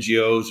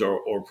NGOs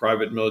or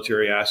private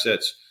military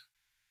assets.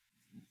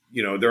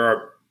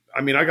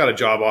 I got a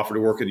job offer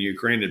to work in the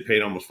Ukraine that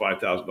paid almost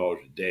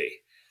 $5,000 a day.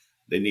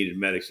 They needed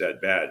medics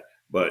that bad,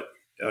 but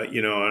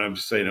and I'm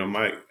just saying, am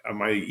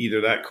I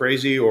either that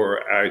crazy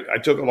or I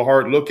took a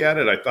hard look at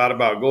it. I thought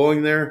about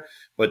going there,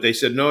 but they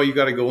said, no, you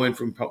got to go in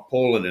from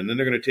Poland, and then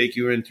they're going to take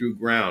you in through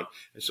ground.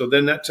 And so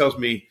then that tells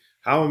me,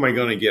 how am I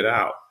going to get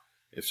out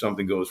if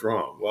something goes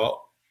wrong?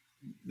 Well,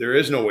 there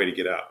is no way to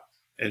get out.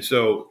 And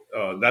so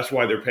that's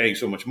why they're paying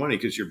so much money,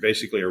 because you're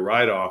basically a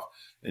write-off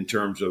in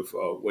terms of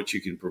what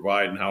you can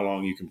provide and how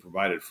long you can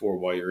provide it for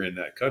while you're in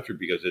that country,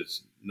 because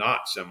it's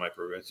not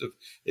semi-preventive.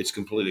 It's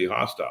completely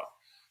hostile.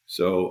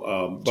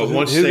 So, but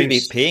once who would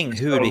be paying?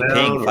 Who would be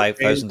paying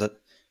 $5,000?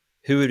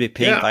 Who would be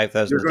paying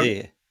 $5,000 a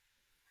day?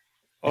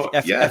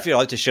 If you're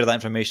allowed to share that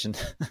information.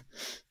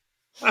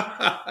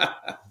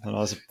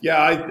 Yeah,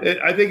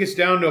 I think it's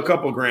down to a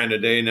couple grand a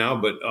day now,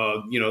 but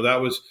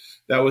that was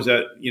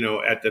at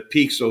at the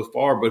peak so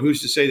far. But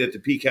who's to say that the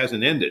peak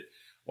hasn't ended,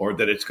 or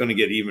that it's going to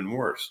get even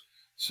worse?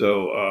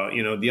 So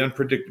the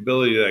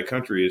unpredictability of that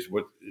country is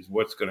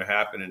what's going to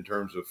happen in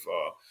terms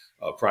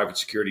of private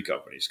security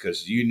companies,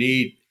 because you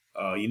need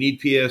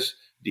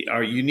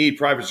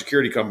private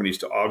security companies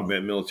to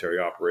augment military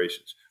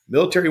operations.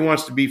 Military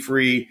wants to be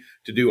free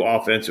to do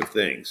offensive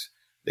things.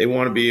 They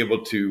want to be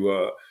able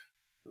to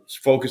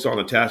focus on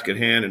the task at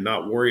hand and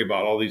not worry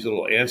about all these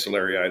little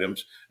ancillary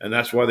items. And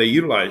that's why they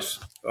utilize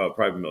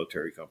private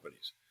military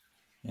companies.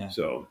 Yeah.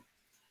 So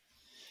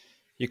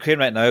Ukraine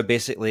right now,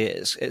 basically,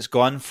 it's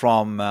gone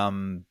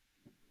from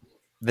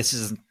this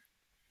is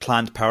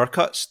planned power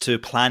cuts to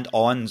planned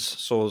ons.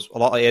 So a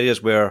lot of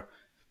areas where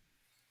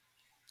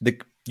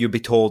you'll be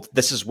told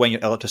this is when your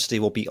electricity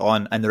will be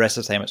on, and the rest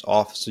of the time it's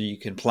off, so you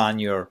can plan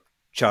your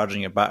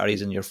charging your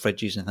batteries and your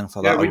fridges and things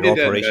like that. We did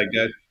that operation. in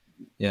Baghdad.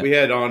 Yeah. We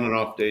had on and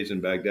off days in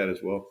Baghdad as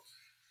well.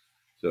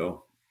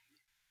 So,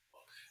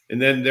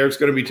 and then there's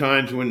going to be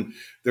times when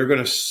they're going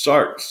to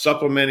start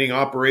supplementing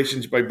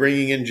operations by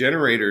bringing in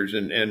generators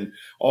and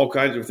all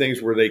kinds of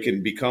things where they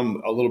can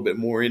become a little bit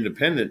more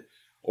independent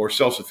or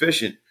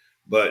self-sufficient.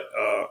 But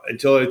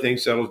until everything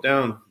settles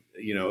down,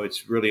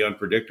 it's really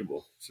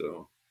unpredictable.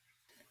 So.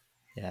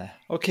 Yeah.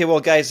 Okay, well,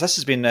 guys, this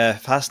has been a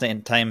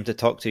fascinating time to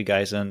talk to you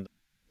guys, and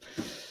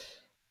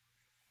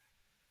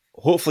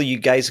hopefully you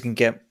guys can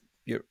get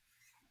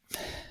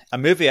a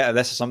movie out of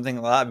this or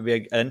something like that. Would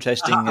be an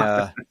interesting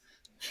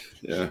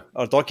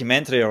or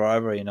documentary or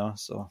whatever,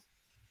 so.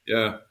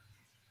 Yeah.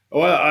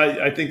 Well,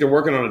 I think they're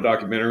working on a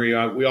documentary.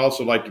 We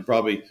also like to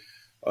probably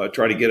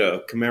try to get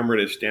a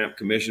commemorative stamp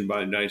commissioned by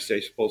the United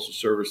States Postal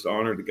Service to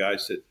honor the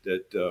guys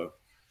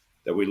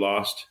that we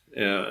lost.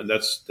 And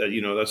that's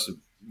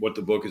what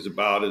the book is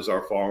about, is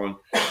our fallen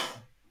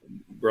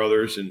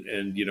brothers.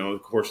 And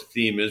of course, the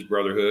theme is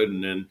brotherhood.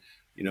 And then,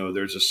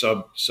 there's a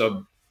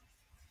sub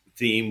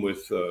theme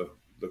with the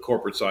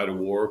corporate side of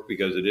war,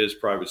 because it is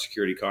private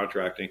security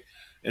contracting.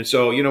 And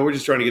so, we're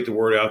just trying to get the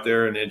word out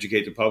there and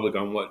educate the public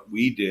on what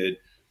we did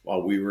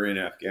while we were in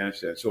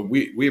Afghanistan. So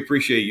we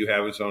appreciate you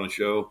having us on the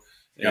show.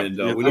 And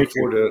we look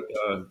forward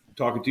to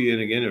talking to you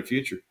again in the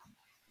future.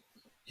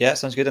 Yeah,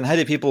 sounds good. And how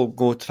do people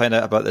go to find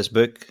out about this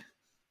book?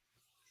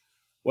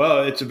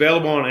 Well, it's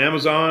available on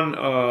Amazon.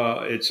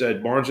 It's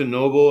at Barnes &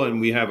 Noble, and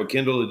we have a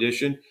Kindle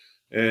edition.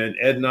 And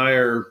Ed and I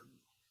are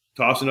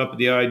tossing up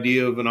the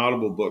idea of an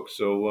Audible book.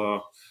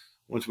 So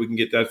once we can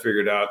get that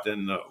figured out,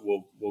 then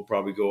we'll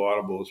probably go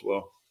Audible as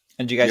well.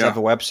 And do you guys have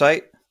a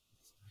website?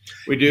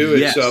 We do.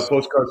 Yes. It's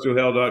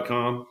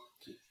postcardsthroughhell.com.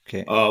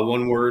 Okay.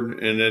 One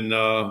word. And then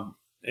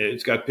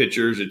it's got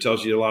pictures. It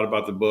tells you a lot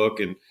about the book,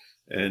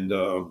 and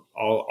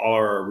all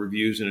our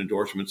reviews and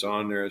endorsements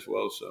on there as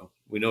well. So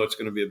we know it's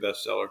going to be a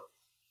bestseller.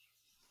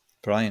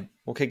 Brilliant.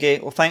 Okay,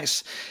 great. Well,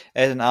 thanks,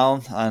 Ed and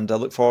Alan, and I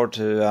look forward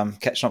to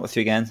catching up with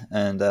you again.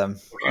 And all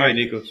right,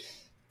 Nikos.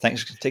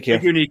 Thanks. Take care.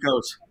 Thank you,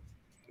 Nikos.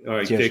 All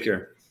right, Cheers. Take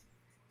care.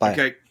 Bye.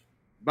 Okay,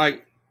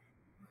 bye.